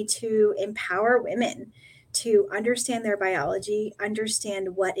 enables me to empower women to understand their biology,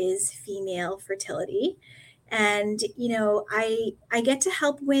 understand what is female fertility. And, I get to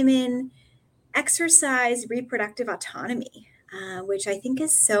help women exercise reproductive autonomy, which I think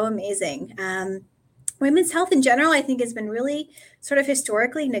is so amazing. Women's health in general, I think, has been really sort of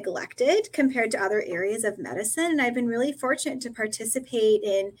historically neglected compared to other areas of medicine. And I've been really fortunate to participate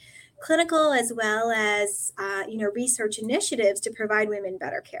in clinical as well as, research initiatives to provide women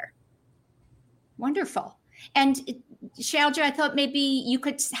better care. Wonderful. And Shailja, I thought maybe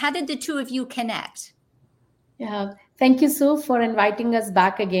how did the two of you connect? Yeah, Thank you, Sue, for inviting us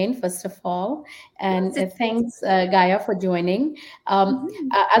back again, first of all. And thanks, Gaia, for joining.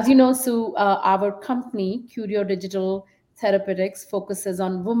 As you know, Sue, our company, Curio Digital Therapeutics, focuses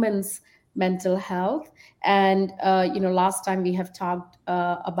on women's mental health. And, last time we have talked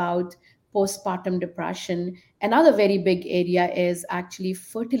about postpartum depression. Another very big area is actually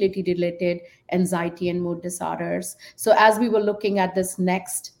fertility related anxiety and mood disorders. So as we were looking at this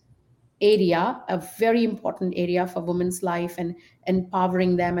next area, a very important area for women's life and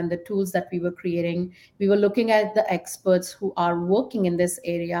empowering them, and the tools that we were creating, we were looking at the experts who are working in this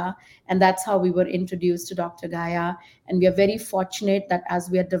area. And that's how we were introduced to Dr. Gaia. And we are very fortunate that as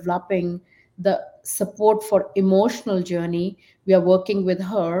we are developing the support for emotional journey, we are working with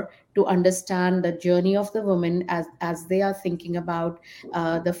her to understand the journey of the women as they are thinking about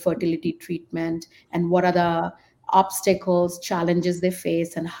the fertility treatment, and what are the obstacles, challenges they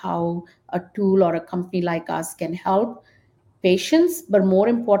face, and how a tool or a company like us can help patients, but more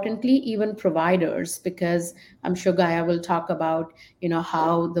importantly, even providers, because I'm sure Gaia will talk about,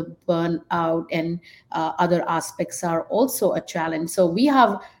 how the burnout and other aspects are also a challenge. So we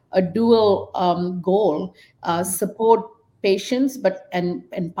have a dual goal, support patients, and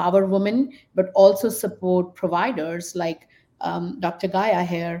empower women, but also support providers like Dr. Gaia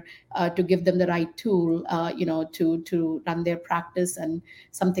here, to give them the right tool, to run their practice, and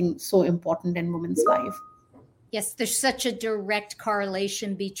something so important in women's life. Yes, there's such a direct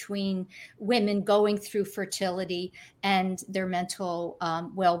correlation between women going through fertility and their mental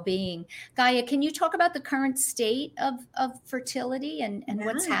well-being. Gaia, can you talk about the current state of fertility and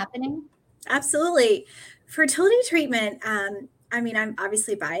what's happening? Absolutely. Fertility treatment, I'm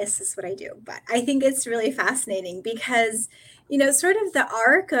obviously biased, is what I do, but I think it's really fascinating because, sort of the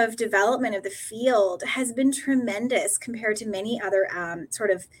arc of development of the field has been tremendous compared to many other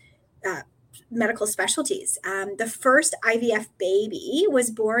medical specialties. The first IVF baby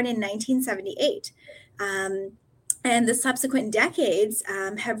was born in 1978. And the subsequent decades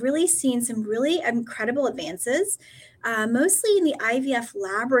have really seen some really incredible advances, mostly in the IVF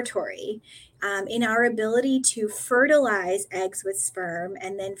laboratory, in our ability to fertilize eggs with sperm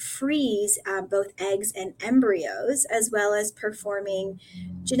and then freeze both eggs and embryos, as well as performing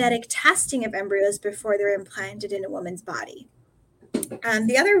genetic testing of embryos before they're implanted in a woman's body.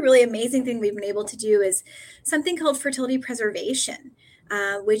 The other really amazing thing we've been able to do is something called fertility preservation,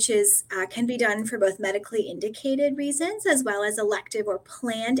 which can be done for both medically indicated reasons as well as elective or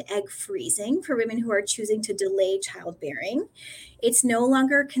planned egg freezing for women who are choosing to delay childbearing. It's no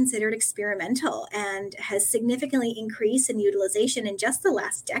longer considered experimental and has significantly increased in utilization in just the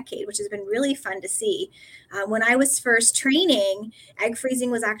last decade, which has been really fun to see. When I was first training, egg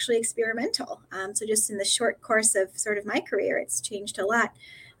freezing was actually experimental. So just in the short course of sort of my career, it's changed a lot.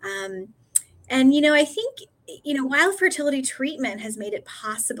 And, I think, while fertility treatment has made it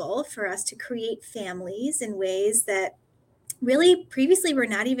possible for us to create families in ways that really previously were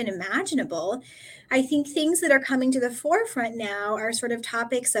not even imaginable, I think things that are coming to the forefront now are sort of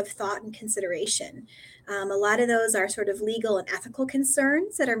topics of thought and consideration. A lot of those are sort of legal and ethical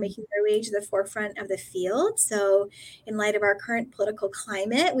concerns that are making their way to the forefront of the field. So in light of our current political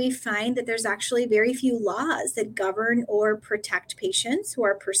climate, we find that there's actually very few laws that govern or protect patients who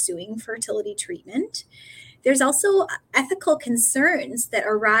are pursuing fertility treatment. There's also ethical concerns that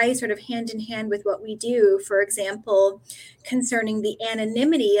arise sort of hand in hand with what we do. For example, concerning the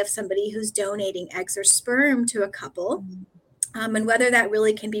anonymity of somebody who's donating eggs or sperm to a couple, and whether that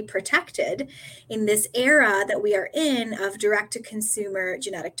really can be protected in this era that we are in of direct-to-consumer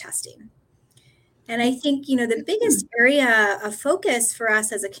genetic testing. And I think, the biggest area of focus for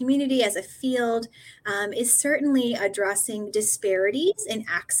us as a community, as a field, is certainly addressing disparities in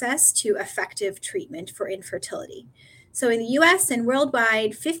access to effective treatment for infertility. So in the US and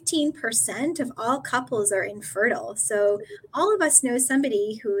worldwide, 15% of all couples are infertile. So all of us know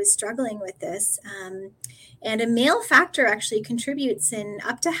somebody who is struggling with this. And a male factor actually contributes in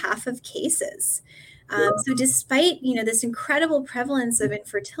up to half of cases. So despite, this incredible prevalence of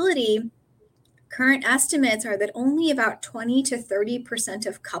infertility, current estimates are that only about 20 to 30%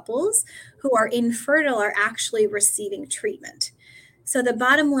 of couples who are infertile are actually receiving treatment. So the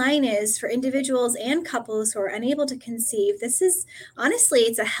bottom line is, for individuals and couples who are unable to conceive, this is honestly,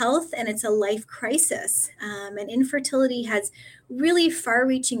 it's a health and it's a life crisis. And infertility has really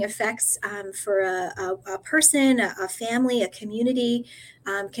far-reaching effects for a person, a family, a community,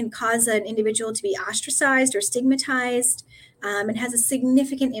 can cause an individual to be ostracized or stigmatized, and has a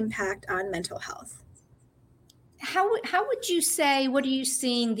significant impact on mental health. How would you say, what are you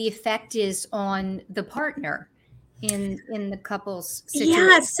seeing the effect is on the partner in the couple's situation?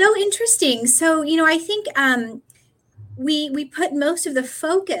 Yeah, it's so interesting. So, I think we put most of the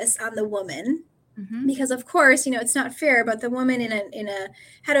focus on the woman, because of course, it's not fair, but the woman in a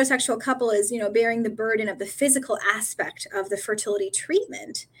heterosexual couple is, bearing the burden of the physical aspect of the fertility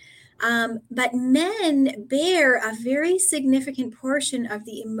treatment. But men bear a very significant portion of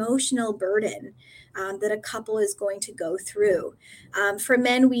the emotional burden that a couple is going to go through. For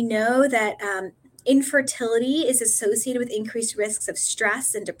men, we know that infertility is associated with increased risks of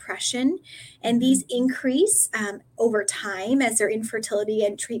stress and depression, and these increase over time as their infertility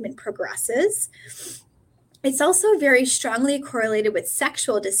and treatment progresses. It's also very strongly correlated with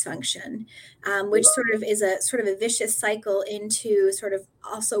sexual dysfunction, which sort of is a vicious cycle into sort of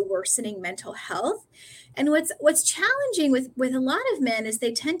also worsening mental health. And what's challenging with a lot of men is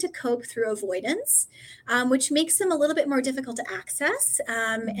they tend to cope through avoidance, which makes them a little bit more difficult to access.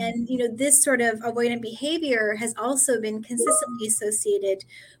 And this sort of avoidant behavior has also been consistently associated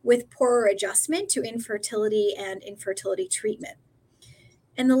with poorer adjustment to infertility and infertility treatment.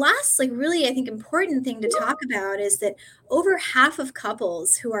 And the last, really, I think, important thing to talk about is that over half of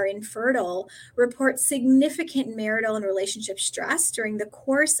couples who are infertile report significant marital and relationship stress during the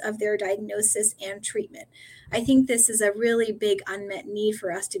course of their diagnosis and treatment. I think this is a really big unmet need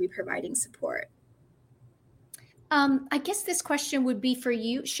for us to be providing support. I guess this question would be for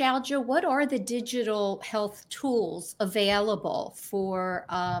you, Shailja. What are the digital health tools available for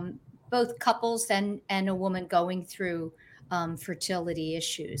both couples and a woman going through fertility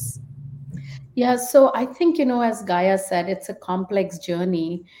issues? Yeah, so I think, as Gaia said, it's a complex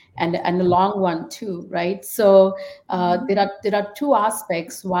journey and a long one too, right? So there are two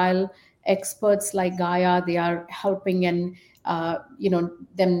aspects. While experts like Gaia, they are helping and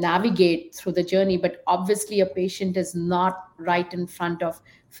them navigate through the journey, but obviously a patient is not right in front of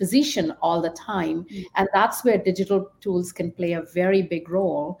physician all the time, and that's where digital tools can play a very big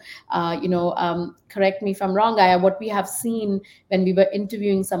role. Correct me if I'm wrong, Gaia, what we have seen when we were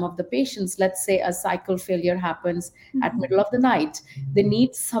interviewing some of the patients, let's say a cycle failure happens at middle of the night, they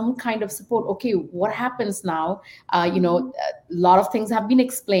need some kind of support. Okay, what happens now? A lot of things have been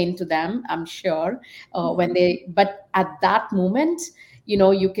explained to them, I'm sure, but at that moment,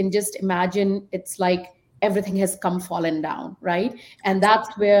 you can just imagine it's like everything has fallen down, right? And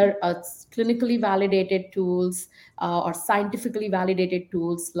that's where clinically validated tools or scientifically validated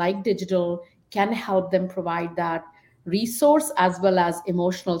tools like digital can help them provide that resource as well as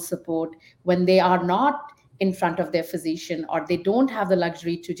emotional support when they are not in front of their physician or they don't have the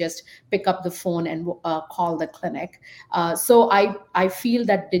luxury to just pick up the phone and call the clinic. So I feel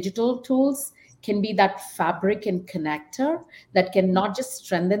that digital tools can be that fabric and connector that can not just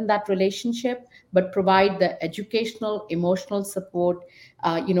strengthen that relationship, but provide the educational, emotional support,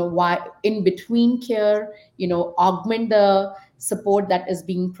 in between care, augment the support that is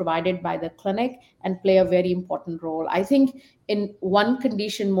being provided by the clinic and play a very important role. I think in one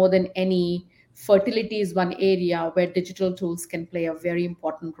condition more than any, fertility is one area where digital tools can play a very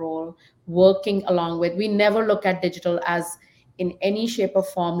important role, working along with. We never look at digital as in any shape or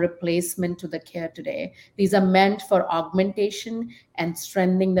form replacement to the care today. These are meant for augmentation and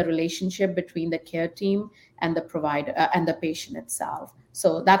strengthening the relationship between the care team and the provider and the patient itself.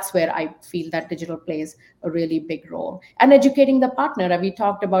 So that's where I feel that digital plays a really big role. And educating the partner. We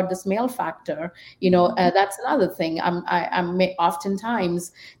talked about this male factor. That's another thing. I'm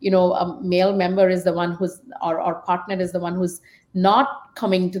oftentimes, a male member is the one who's, or our partner is the one who's not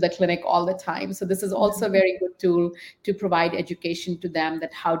coming to the clinic all the time. So this is also a very good tool to provide education to them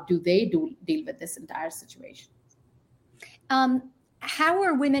that how do they deal with this entire situation. How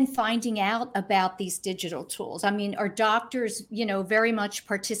are women finding out about these digital tools? I mean, are doctors, very much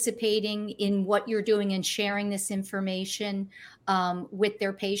participating in what you're doing and sharing this information with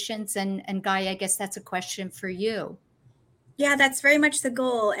their patients? And Guy, I guess that's a question for you. Yeah, that's very much the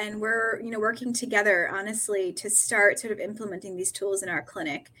goal. And we're, working together, honestly, to start sort of implementing these tools in our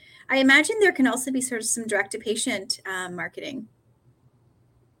clinic. I imagine there can also be sort of some direct-to-patient marketing.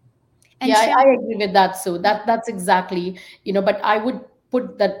 And I agree with that, Sue. That's exactly, but I would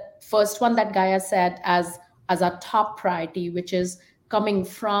put that first one that Gaia said as a top priority, which is coming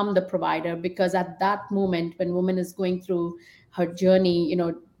from the provider, because at that moment when woman is going through her journey,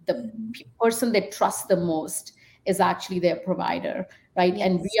 the person they trust the most is actually their provider, right? Yes.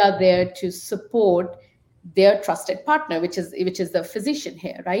 And we are there to support their trusted partner, which is the physician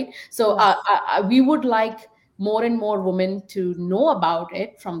here, right? So we would like more and more women to know about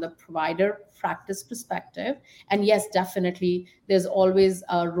it from the provider practice perspective. And yes, definitely, there's always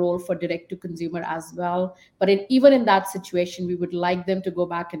a role for direct to consumer as well. But even in that situation, we would like them to go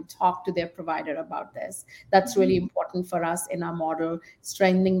back and talk to their provider about this. That's really important for us in our model,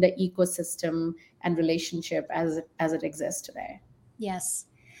 strengthening the ecosystem and relationship as it exists today. Yes.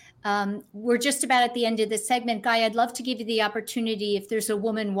 We're just about at the end of this segment. Guy, I'd love to give you the opportunity, if there's a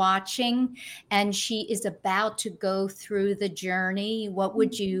woman watching and she is about to go through the journey, what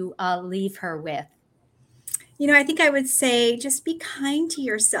would you leave her with? I think I would say just be kind to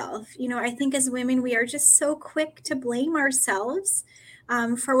yourself. I think as women, we are just so quick to blame ourselves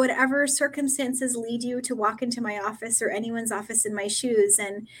for whatever circumstances lead you to walk into my office or anyone's office in my shoes.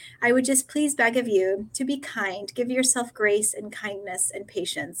 And I would just please beg of you to be kind, give yourself grace and kindness and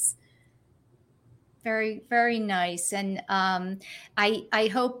patience. Very, very nice. And I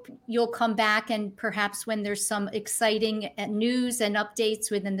hope you'll come back, and perhaps when there's some exciting news and updates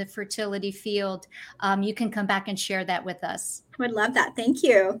within the fertility field, you can come back and share that with us. Would love that. Thank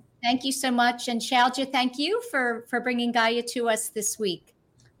you. Thank you so much. And Shailja, thank you for bringing Gaia to us this week.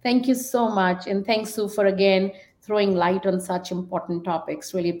 Thank you so much. And thanks, Sue, for again throwing light on such important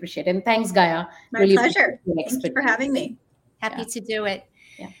topics. Really appreciate it. And thanks, Gaia. My pleasure. Thank you for having me. Happy to do it.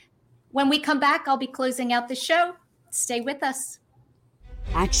 When we come back, I'll be closing out the show. Stay with us.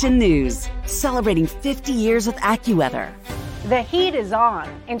 Action News, celebrating 50 years with AccuWeather. The heat is on.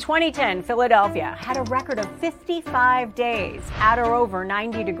 In 2010, Philadelphia had a record of 55 days at or over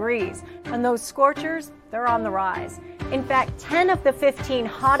 90 degrees. And those scorchers, they're on the rise. In fact, 10 of the 15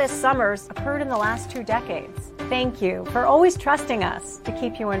 hottest summers occurred in the last 2 decades. Thank you for always trusting us to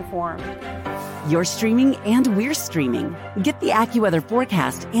keep you informed. You're streaming and we're streaming. Get the AccuWeather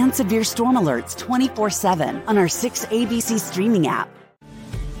forecast and severe storm alerts 24/7 on our 6ABC streaming app.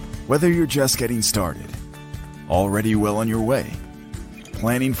 Whether you're just getting started, already well on your way,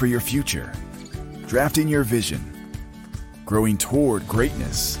 planning for your future, drafting your vision, growing toward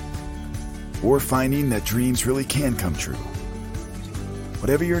greatness, or finding that dreams really can come true.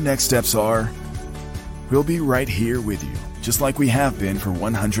 Whatever your next steps are, we'll be right here with you, just like we have been for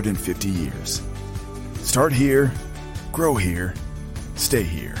 150 years. Start here, grow here, stay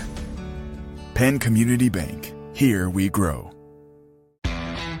here. Penn Community Bank. Here we grow.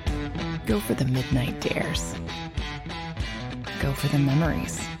 Go for the midnight dares. Go for the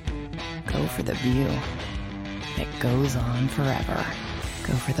memories. Go for the view that goes on forever.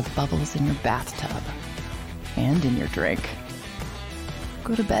 Go for the bubbles in your bathtub and in your drink.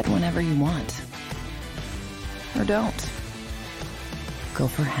 Go to bed whenever you want. Or don't. Go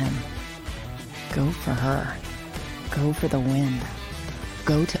for him. Go for her. Go for the win.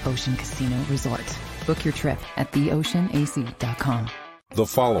 Go to Ocean Casino Resort. Book your trip at theoceanac.com. The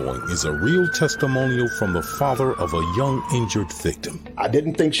following is a real testimonial from the father of a young injured victim. I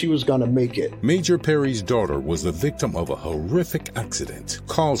didn't think she was going to make it. Major Perry's daughter was the victim of a horrific accident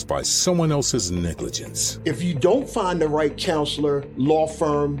caused by someone else's negligence. If you don't find the right counselor, law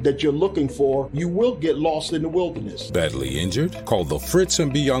firm that you're looking for, you will get lost in the wilderness. Badly injured? Call the Fritz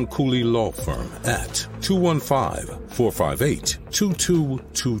and Bianculli Law Firm at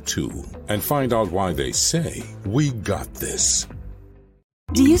 215-458-2222 and find out why they say, "We got this."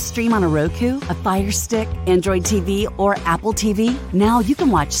 Do you stream on a Roku, a Fire Stick, Android TV, or Apple TV? Now you can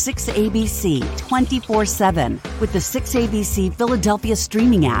watch 6ABC 24/7 with the 6ABC Philadelphia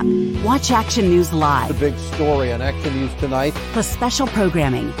streaming app. Watch Action News live. The big story on Action News tonight. Plus special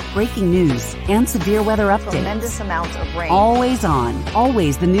programming, breaking news, and severe weather updates. Tremendous amounts of rain. Always on.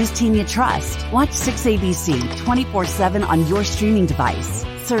 Always the news team you trust. Watch 6ABC 24/7 on your streaming device.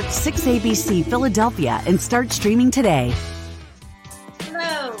 Search 6ABC Philadelphia and start streaming today.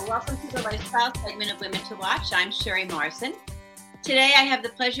 Hello, welcome to the Lifestyle segment of Women to Watch. I'm Sherry Morrison. Today I have the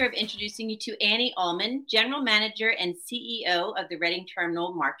pleasure of introducing you to Annie Ullman, General Manager and CEO of the Reading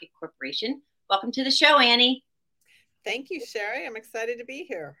Terminal Market Corporation. Welcome to the show, Annie. Thank you, Sherry. I'm excited to be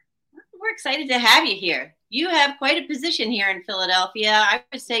here. We're excited to have you here. You have quite a position here in Philadelphia. I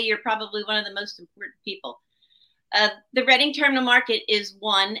would say you're probably one of the most important people. The Reading Terminal Market is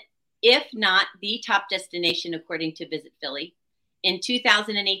one, if not the top destination according to Visit Philly. In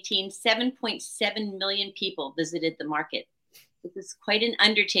 2018, 7.7 million people visited the market. This is quite an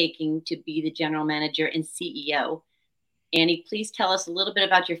undertaking to be the general manager and CEO. Annie, please tell us a little bit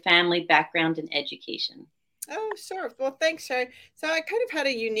about your family background and education. Oh, sure. Well, thanks, Sherry. So I kind of had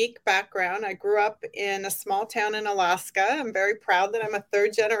a unique background. I grew up in a small town in Alaska. I'm very proud that I'm a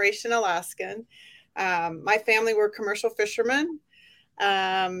third generation Alaskan. My family were commercial fishermen,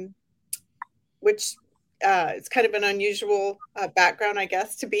 which it's kind of an unusual background, I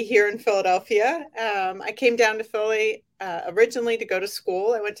guess, to be here in Philadelphia. I came down to Philly originally to go to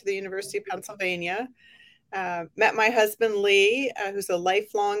school. I went to the University of Pennsylvania, met my husband, Lee, who's a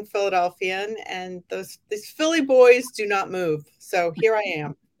lifelong Philadelphian, and these Philly boys do not move. So here I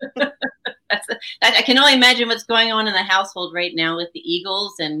am. I can only imagine what's going on in the household right now with the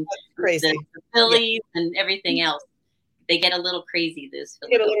Eagles and the Phillies and everything else. They get a little crazy, those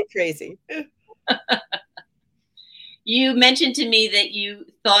Phillies. Get a little crazy. You mentioned to me that you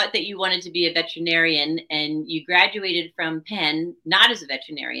thought that you wanted to be a veterinarian, and you graduated from Penn, not as a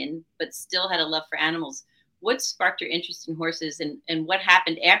veterinarian, but still had a love for animals. What sparked your interest in horses, and what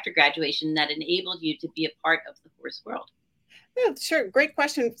happened after graduation that enabled you to be a part of the horse world? Yeah, sure. Great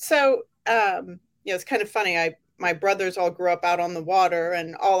question. So, it's kind of funny. My brothers all grew up out on the water,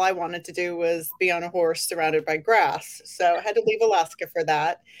 and all I wanted to do was be on a horse surrounded by grass. So I had to leave Alaska for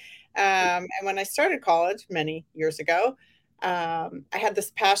that. And when I started college many years ago, I had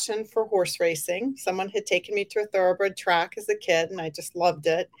this passion for horse racing. Someone had taken me to a thoroughbred track as a kid, and I just loved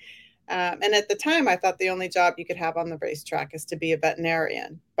it. And at the time, I thought the only job you could have on the racetrack is to be a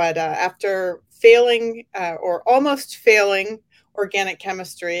veterinarian. But after failing or almost failing organic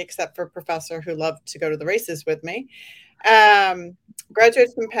chemistry, except for a professor who loved to go to the races with me,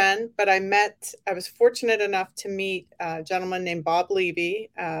 graduated from Penn. But I was fortunate enough to meet a gentleman named Bob Levy,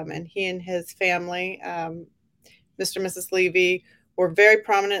 and he and his family, Mr. and Mrs. Levy, were very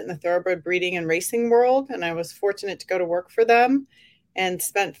prominent in the thoroughbred breeding and racing world. And I was fortunate to go to work for them, and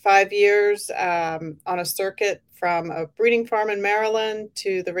spent 5 years on a circuit from a breeding farm in Maryland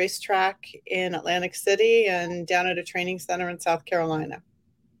to the racetrack in Atlantic City and down at a training center in South Carolina.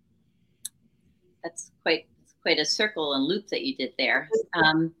 That's quite a circle and loop that you did there.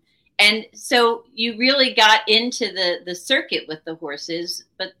 And so you really got into the circuit with the horses,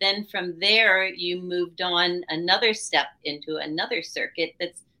 but then from there you moved on another step into another circuit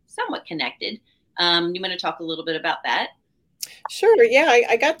that's somewhat connected. You want to talk a little bit about that? Sure. Yeah,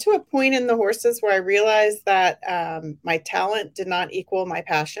 I got to a point in the horses where I realized that my talent did not equal my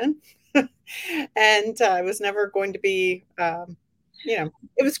passion. And I was never going to be,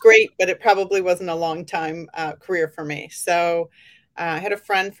 it was great, but it probably wasn't a long time career for me. So I had a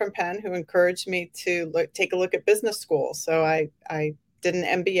friend from Penn who encouraged me to take a look at business school. So I did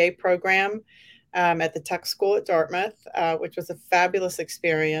an MBA program at the Tech School at Dartmouth, which was a fabulous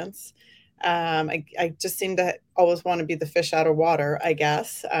experience. I just seemed to always want to be the fish out of water, I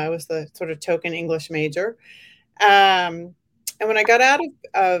guess. I was the sort of token English major. And when I got out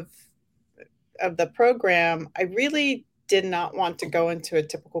of the program, I really did not want to go into a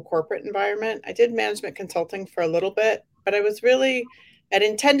typical corporate environment. I did management consulting for a little bit, but I'd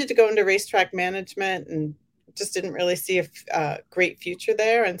intended to go into racetrack management and just didn't really see a great future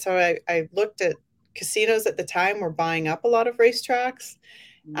there. And so I looked at casinos at the time were buying up a lot of racetracks.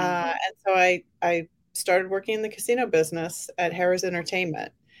 And so I started working in the casino business at Harrah's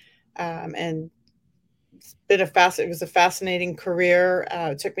Entertainment. And it was a fascinating career.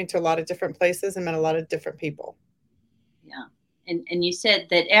 It took me to a lot of different places and met a lot of different people. Yeah. And you said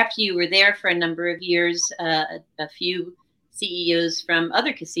that after you were there for a number of years, a few CEOs from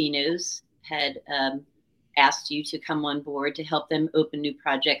other casinos had asked you to come on board to help them open new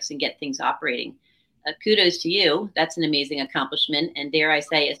projects and get things operating. Kudos to you. That's an amazing accomplishment. And dare I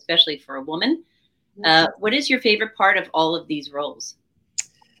say, especially for a woman. What is your favorite part of all of these roles?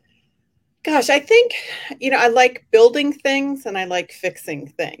 Gosh, I think, I like building things and I like fixing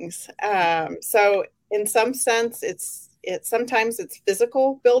things. So in some sense, sometimes it's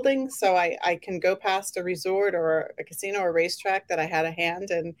physical building. So I can go past a resort or a casino or racetrack that I had a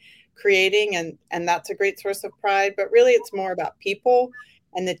hand in creating, and that's a great source of pride. But really, it's more about people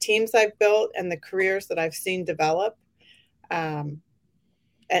and the teams I've built and the careers that I've seen develop. And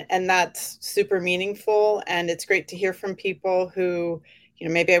that's super meaningful. And it's great to hear from people who,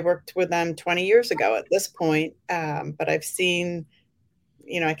 maybe I worked with them 20 years ago at this point, but I've seen,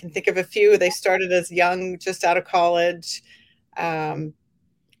 I can think of a few. They started as young, just out of college. And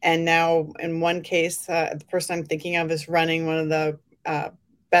now in one case, the person I'm thinking of is running one of the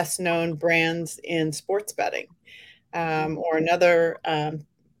best known brands in sports betting. Or another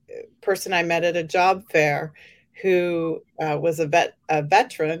person I met at a job fair who was a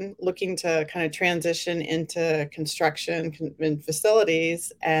veteran looking to kind of transition into construction and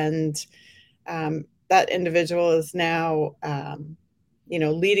facilities. And that individual is now,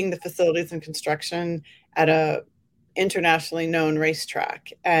 leading the facilities and construction at a internationally known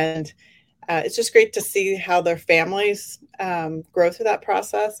racetrack. And it's just great to see how their families grow through that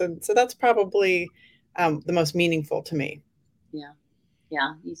process. And so that's probably the most meaningful to me. Yeah.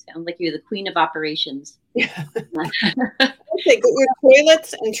 Yeah, you sound like you're the queen of operations. Yeah. Okay, get your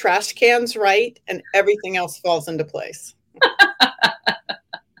toilets and trash cans right, and everything else falls into place.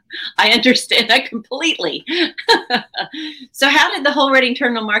 I understand that completely. So how did the whole Reading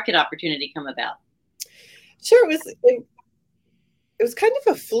Terminal Market opportunity come about? Sure, it was kind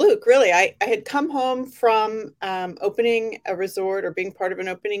of a fluke, really. I had come home from opening a resort or being part of an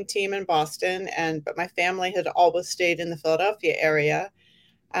opening team in Boston, but my family had always stayed in the Philadelphia area.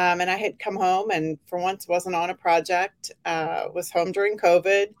 And I had come home and for once wasn't on a project, was home during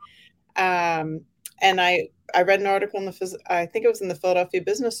COVID. And I read an article I think it was in the Philadelphia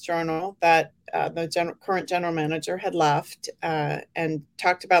Business Journal that the current general manager had left and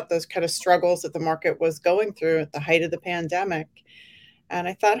talked about those kind of struggles that the market was going through at the height of the pandemic. And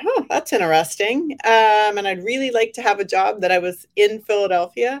I thought, that's interesting. And I'd really like to have a job that I was in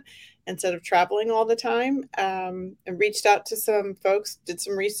Philadelphia instead of traveling all the time, and reached out to some folks, did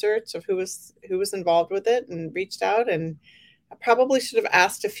some research of who was involved with it, and reached out. And I probably should have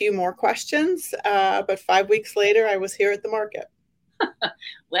asked a few more questions, but 5 weeks later, I was here at the market.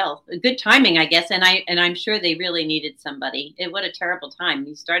 Well, good timing, I guess, and I'm sure they really needed somebody. What a terrible time!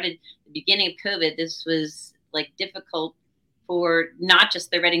 You started the beginning of COVID. This was like difficult for not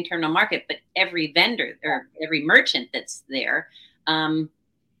just the Reading Terminal Market, but every vendor or every merchant that's there.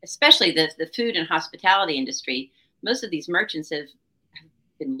 Especially the food and hospitality industry. Most of these merchants have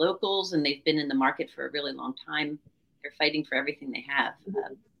been locals and they've been in the market for a really long time. They're fighting for everything they have.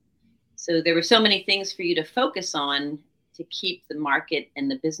 So there were so many things for you to focus on to keep the market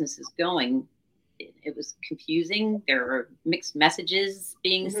and the businesses going. It was confusing. There were mixed messages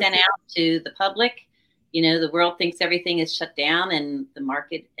being sent out to the public. You know, the world thinks everything is shut down and the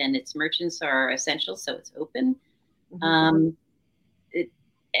market and its merchants are essential, so it's open.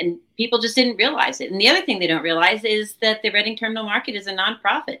 And people just didn't realize it. And the other thing they don't realize is that the Reading Terminal Market is a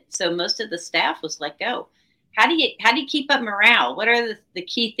nonprofit. So most of the staff was let go. How do you keep up morale? What are the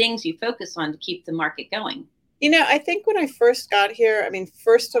key things you focus on to keep the market going? You know, I think when I first got here, I mean,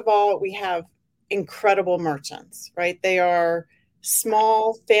 first of all, we have incredible merchants, right? They are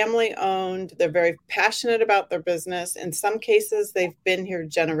small, family owned. They're very passionate about their business. In some cases, they've been here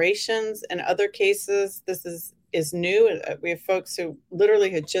generations. In other cases, this is new. We have folks who literally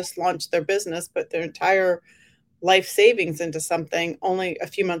had just launched their business, put their entire life savings into something only a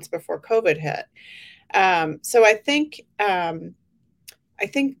few months before COVID hit. So I think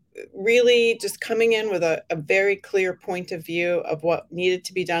really just coming in with a very clear point of view of what needed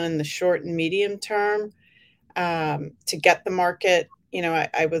to be done in the short and medium term to get the market. You know,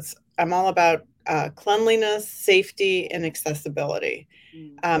 I'm all about cleanliness, safety, and accessibility.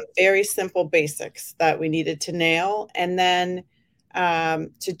 Very simple basics that we needed to nail. And then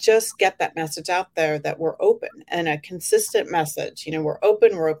to just get that message out there that we're open, and a consistent message. You know, we're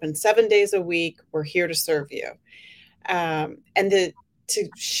open 7 days a week. We're here to serve you. And to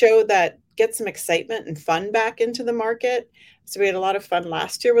show that, get some excitement and fun back into the market. So we had a lot of fun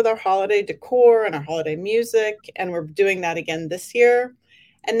last year with our holiday decor and our holiday music, and we're doing that again this year.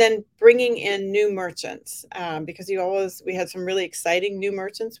 And then bringing in new merchants, because we had some really exciting new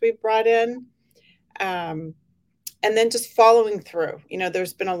merchants we brought in. And then just following through. You know, there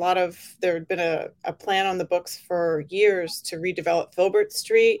had been a plan on the books for years to redevelop Filbert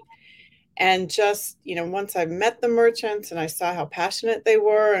Street. And just, you know, once I met the merchants and I saw how passionate they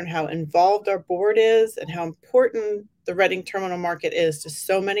were and how involved our board is and how important the Reading Terminal Market is to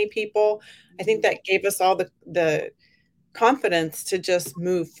so many people, I think that gave us all the confidence to just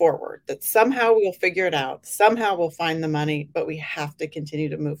move forward, that somehow we'll figure it out. Somehow we'll find the money, but we have to continue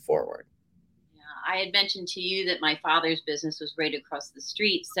to move forward. Yeah, I had mentioned to you that my father's business was right across the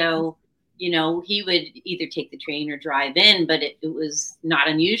street. So, you know, he would either take the train or drive in, but it was not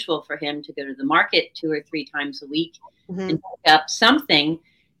unusual for him to go to the market 2 or 3 times a week and pick up something.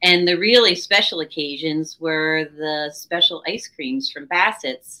 And the really special occasions were the special ice creams from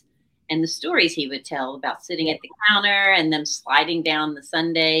Bassett's. And the stories he would tell about sitting at the counter and them sliding down the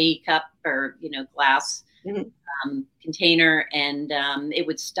sundae cup or, you know, glass container, and it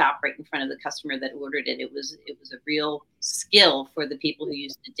would stop right in front of the customer that ordered it. It was a real skill for the people who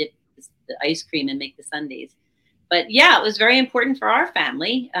used to dip the ice cream and make the sundaes. But yeah, it was very important for our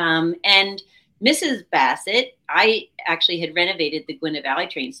family. And Mrs. Bassett, I actually had renovated the Gwinnett Valley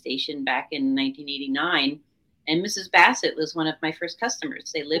train station back in 1989. And Mrs. Bassett was one of my first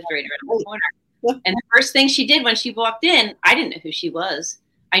customers. They lived right around the corner. And the first thing she did when she walked in, I didn't know who she was.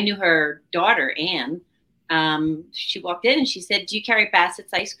 I knew her daughter, Anne. She walked in and she said, "Do you carry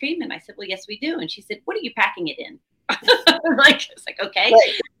Bassett's ice cream?" And I said, "Well, yes, we do." And she said, "What are you packing it in?" It's like, okay.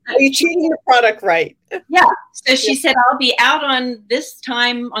 Are you treating the product right? Yeah. So she said, I'll be out on this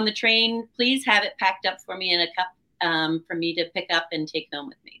time on the train. Please have it packed up for me in a cup for me to pick up and take home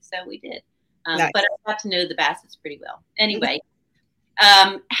with me. So we did. Nice. But I got to know the Bassetts pretty well. Anyway,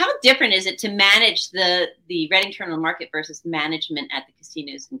 how different is it to manage the Reading Terminal Market versus management at the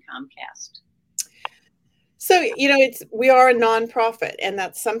casinos and Comcast? So, we are a nonprofit, and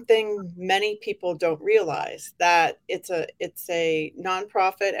that's something many people don't realize, that it's a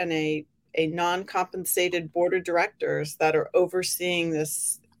nonprofit and a non-compensated board of directors that are overseeing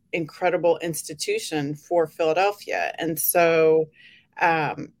this incredible institution for Philadelphia. And so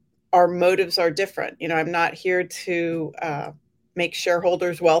our motives are different. I'm not here to make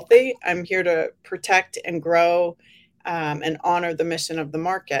shareholders wealthy. I'm here to protect and grow and honor the mission of the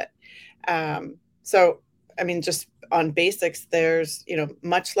market. Just on basics, there's,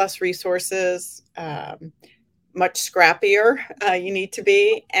 much less resources, much scrappier you need to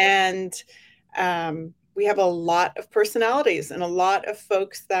be. And we have a lot of personalities and a lot of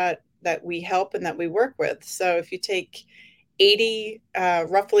folks that we help and that we work with. So if you take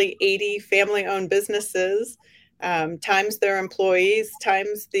roughly 80 family-owned businesses, times their employees,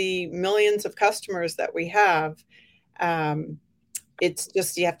 times the millions of customers that we have, it's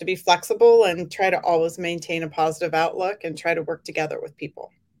just, you have to be flexible and try to always maintain a positive outlook and try to work together with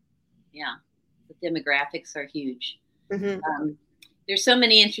people. Yeah, the demographics are huge. Mm-hmm. There's so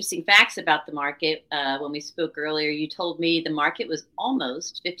many interesting facts about the market. When we spoke earlier, you told me the market was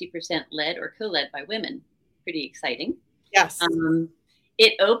almost 50% led or co-led by women. Pretty exciting. Yes.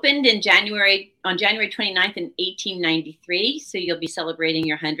 It opened on January 29th in 1893. So you'll be celebrating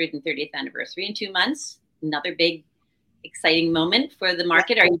your 130th anniversary in 2 months. Another big, exciting moment for the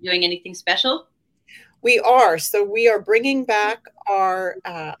market. Are you doing anything special? We are. So we are bringing back our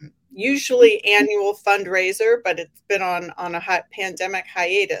usually annual fundraiser, but it's been on a pandemic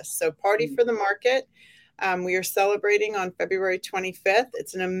hiatus. So Party for the Market. We are celebrating on February 25th.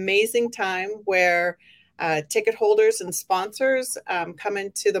 It's an amazing time where ticket holders and sponsors come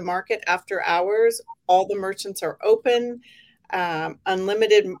into the market after hours. All the merchants are open,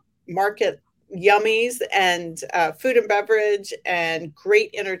 unlimited market yummies and food and beverage and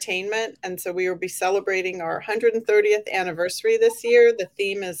great entertainment. And so we will be celebrating our 130th anniversary this year. The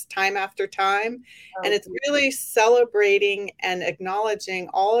theme is Time After Time. And it's really celebrating and acknowledging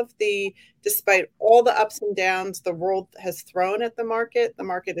despite all the ups and downs the world has thrown at the market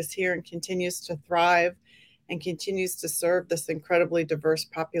is here and continues to thrive and continues to serve this incredibly diverse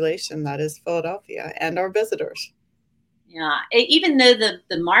population that is Philadelphia and our visitors. Yeah, even though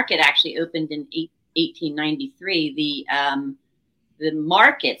the market actually opened in 1893, the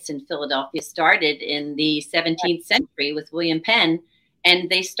markets in Philadelphia started in the 17th century with William Penn, and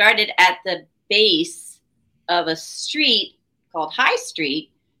they started at the base of a street called High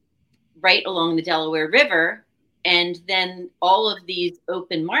Street, right along the Delaware River, and then all of these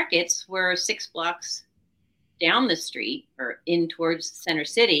open markets were 6 blocks down the street or in towards Center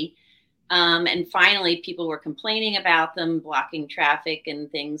City. And finally, people were complaining about them blocking traffic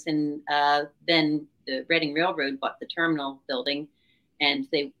and things. And then the Reading Railroad bought the terminal building and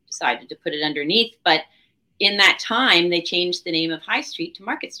they decided to put it underneath. But in that time, they changed the name of High Street to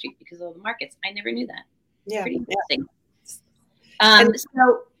Market Street because of all the markets. I never knew that. Yeah. Pretty interesting.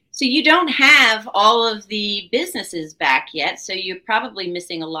 So you don't have all of the businesses back yet. So you're probably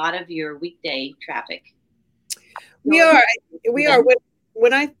missing a lot of your weekday traffic. We are.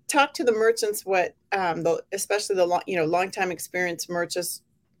 When I talk to the merchants, what especially the longtime experienced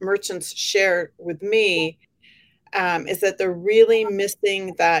merchants share with me is that they're really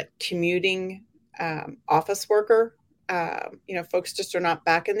missing that commuting office worker. Folks just are not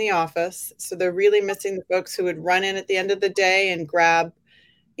back in the office, so they're really missing the folks who would run in at the end of the day and grab,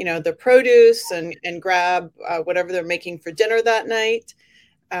 the produce and grab whatever they're making for dinner that night.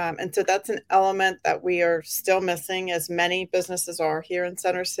 And so that's an element that we are still missing, as many businesses are here in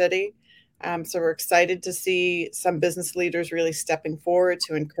Center City. So we're excited to see some business leaders really stepping forward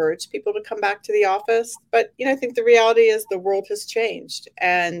to encourage people to come back to the office. But, I think the reality is the world has changed.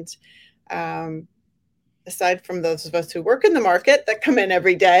 And aside from those of us who work in the market that come in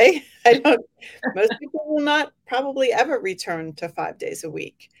every day, most people will not probably ever return to 5 days a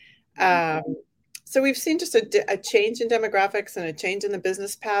week. So we've seen just a change in demographics and a change in the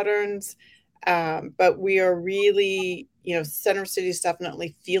business patterns. But we are really, Center City is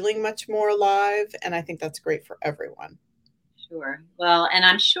definitely feeling much more alive. And I think that's great for everyone. Sure. Well, and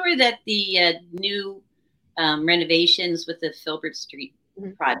I'm sure that the new renovations with the Filbert Street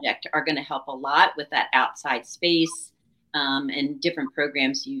project are going to help a lot with that outside space and different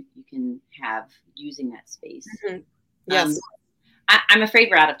programs you can have using that space. Yes. I'm afraid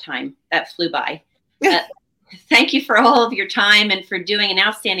we're out of time. That flew by. Thank you for all of your time and for doing an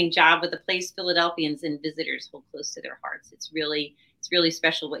outstanding job with a place Philadelphians and visitors hold close to their hearts. It's really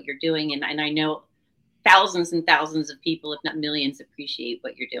special what you're doing. And I know thousands and thousands of people, if not millions, appreciate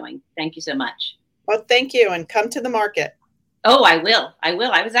what you're doing. Thank you so much. Well, thank you. And come to the market. Oh, I will.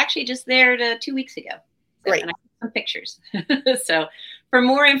 I was actually just there 2 weeks ago. Great. And I took some pictures. So for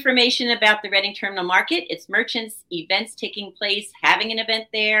more information about the Reading Terminal Market, its merchants, events taking place, having an event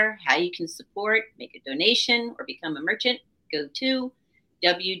there, how you can support, make a donation, or become a merchant, go to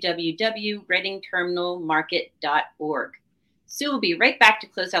www.readingterminalmarket.org. Sue will be right back to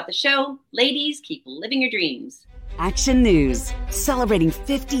close out the show. Ladies, keep living your dreams. Action News, celebrating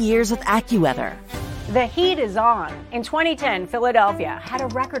 50 years with AccuWeather. The heat is on. In 2010, Philadelphia had a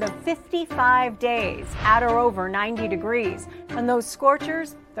record of 55 days at or over 90 degrees. And those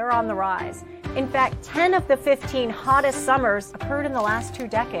scorchers, they're on the rise. In fact, 10 of the 15 hottest summers occurred in the last 2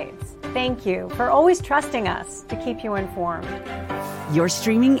 decades. Thank you for always trusting us to keep you informed. You're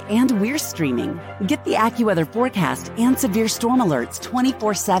streaming and we're streaming. Get the AccuWeather forecast and severe storm alerts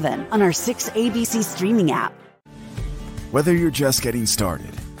 24/7 on our 6ABC streaming app. Whether you're just getting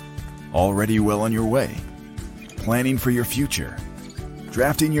started, already well on your way, planning for your future,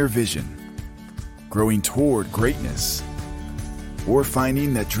 drafting your vision, growing toward greatness, or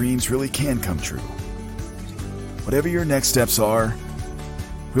finding that dreams really can come true. Whatever your next steps are,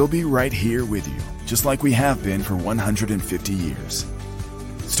 we'll be right here with you, just like we have been for 150 years.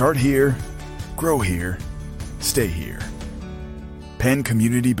 Start here, grow here, stay here. Penn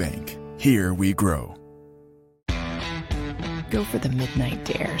Community Bank. Here we grow. Go for the midnight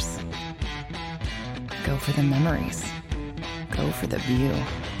dares. Go for the memories. Go for the view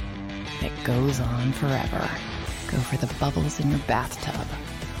that goes on forever. Go for the bubbles in your bathtub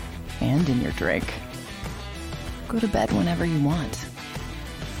and in your drink. Go to bed whenever you want.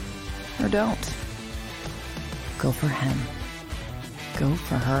 Or don't. Go for him. Go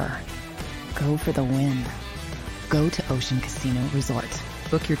for her. Go for the win. Go to Ocean Casino Resort.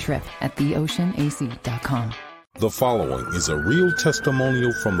 Book your trip at theoceanac.com. The following is a real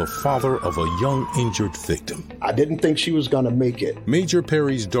testimonial from the father of a young injured victim. I didn't think she was going to make it. Major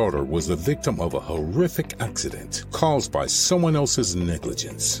Perry's daughter was the victim of a horrific accident caused by someone else's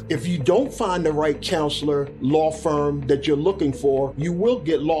negligence. If you don't find the right counselor, law firm that you're looking for, you will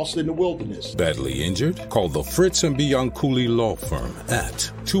get lost in the wilderness. Badly injured? Call the Fritz and Bianculli Law Firm at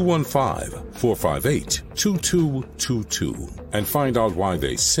 215-458-2222 and find out why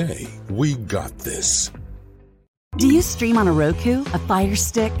they say, "We got this." Do you stream on a Roku, a Fire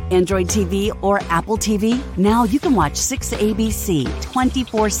Stick, Android TV, or Apple TV? Now you can watch 6ABC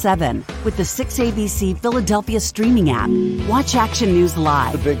 24/7 with the 6ABC Philadelphia streaming app. Watch Action News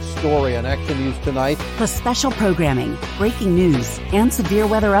live. The big story on Action News tonight. Plus special programming, breaking news, and severe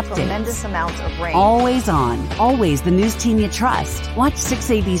weather updates. Tremendous amounts of rain. Always on. Always the news team you trust. Watch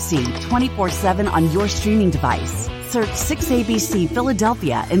 6ABC 24/7 on your streaming device. Search 6ABC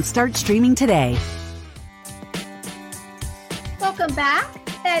Philadelphia and start streaming today. Welcome back.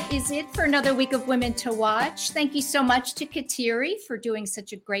 That is it for another week of Women to Watch. Thank you so much to Kateri for doing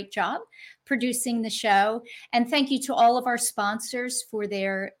such a great job producing the show. And thank you to all of our sponsors for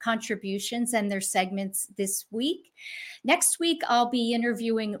their contributions and their segments this week. Next week, I'll be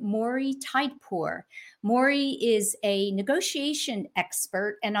interviewing Maury Tidepour. Maury is a negotiation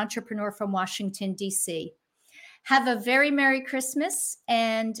expert and entrepreneur from Washington, D.C. Have a very Merry Christmas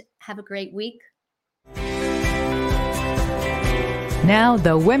and have a great week. Now,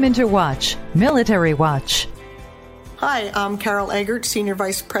 the Women to Watch, Military Watch. Hi, I'm Carol Eggert, Senior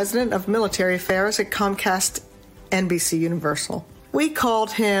Vice President of Military Affairs at Comcast NBC Universal. We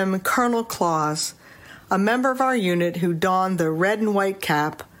called him Colonel Claus, a member of our unit who donned the red and white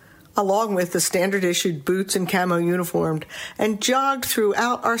cap, along with the standard-issued boots and camo uniform, and jogged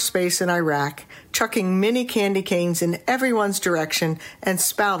throughout our space in Iraq, chucking mini candy canes in everyone's direction and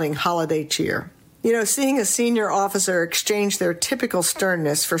spouting holiday cheer. You know, seeing a senior officer exchange their typical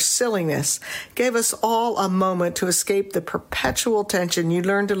sternness for silliness gave us all a moment to escape the perpetual tension you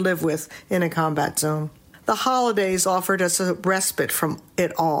learn to live with in a combat zone. The holidays offered us a respite from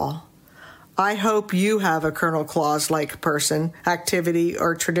it all. I hope you have a Colonel Claus-like person, activity,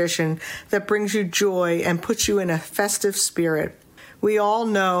 or tradition that brings you joy and puts you in a festive spirit. We all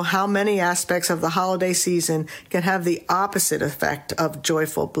know how many aspects of the holiday season can have the opposite effect of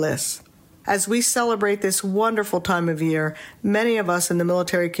joyful bliss. As we celebrate this wonderful time of year, many of us in the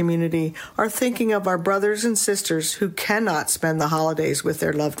military community are thinking of our brothers and sisters who cannot spend the holidays with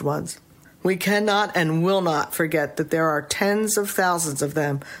their loved ones. We cannot and will not forget that there are tens of thousands of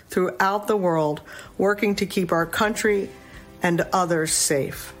them throughout the world working to keep our country and others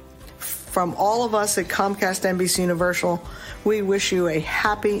safe. From all of us at Comcast NBC Universal, we wish you a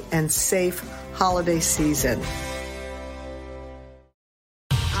happy and safe holiday season.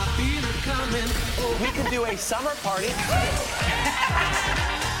 We could do a summer party.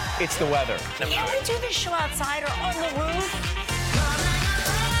 It's the weather. Can't we do this show outside or on the roof?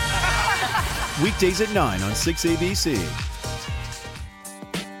 Weekdays at 9 on 6 ABC.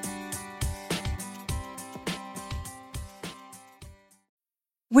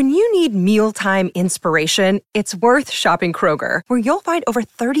 When you need mealtime inspiration, it's worth shopping Kroger, where you'll find over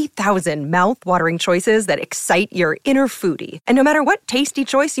 30,000 mouth-watering choices that excite your inner foodie. And no matter what tasty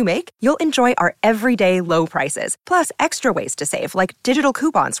choice you make, you'll enjoy our everyday low prices, plus extra ways to save, like digital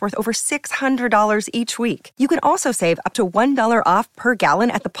coupons worth over $600 each week. You can also save up to $1 off per gallon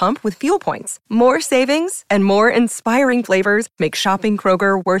at the pump with fuel points. More savings and more inspiring flavors make shopping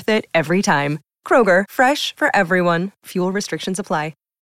Kroger worth it every time. Kroger, fresh for everyone. Fuel restrictions apply.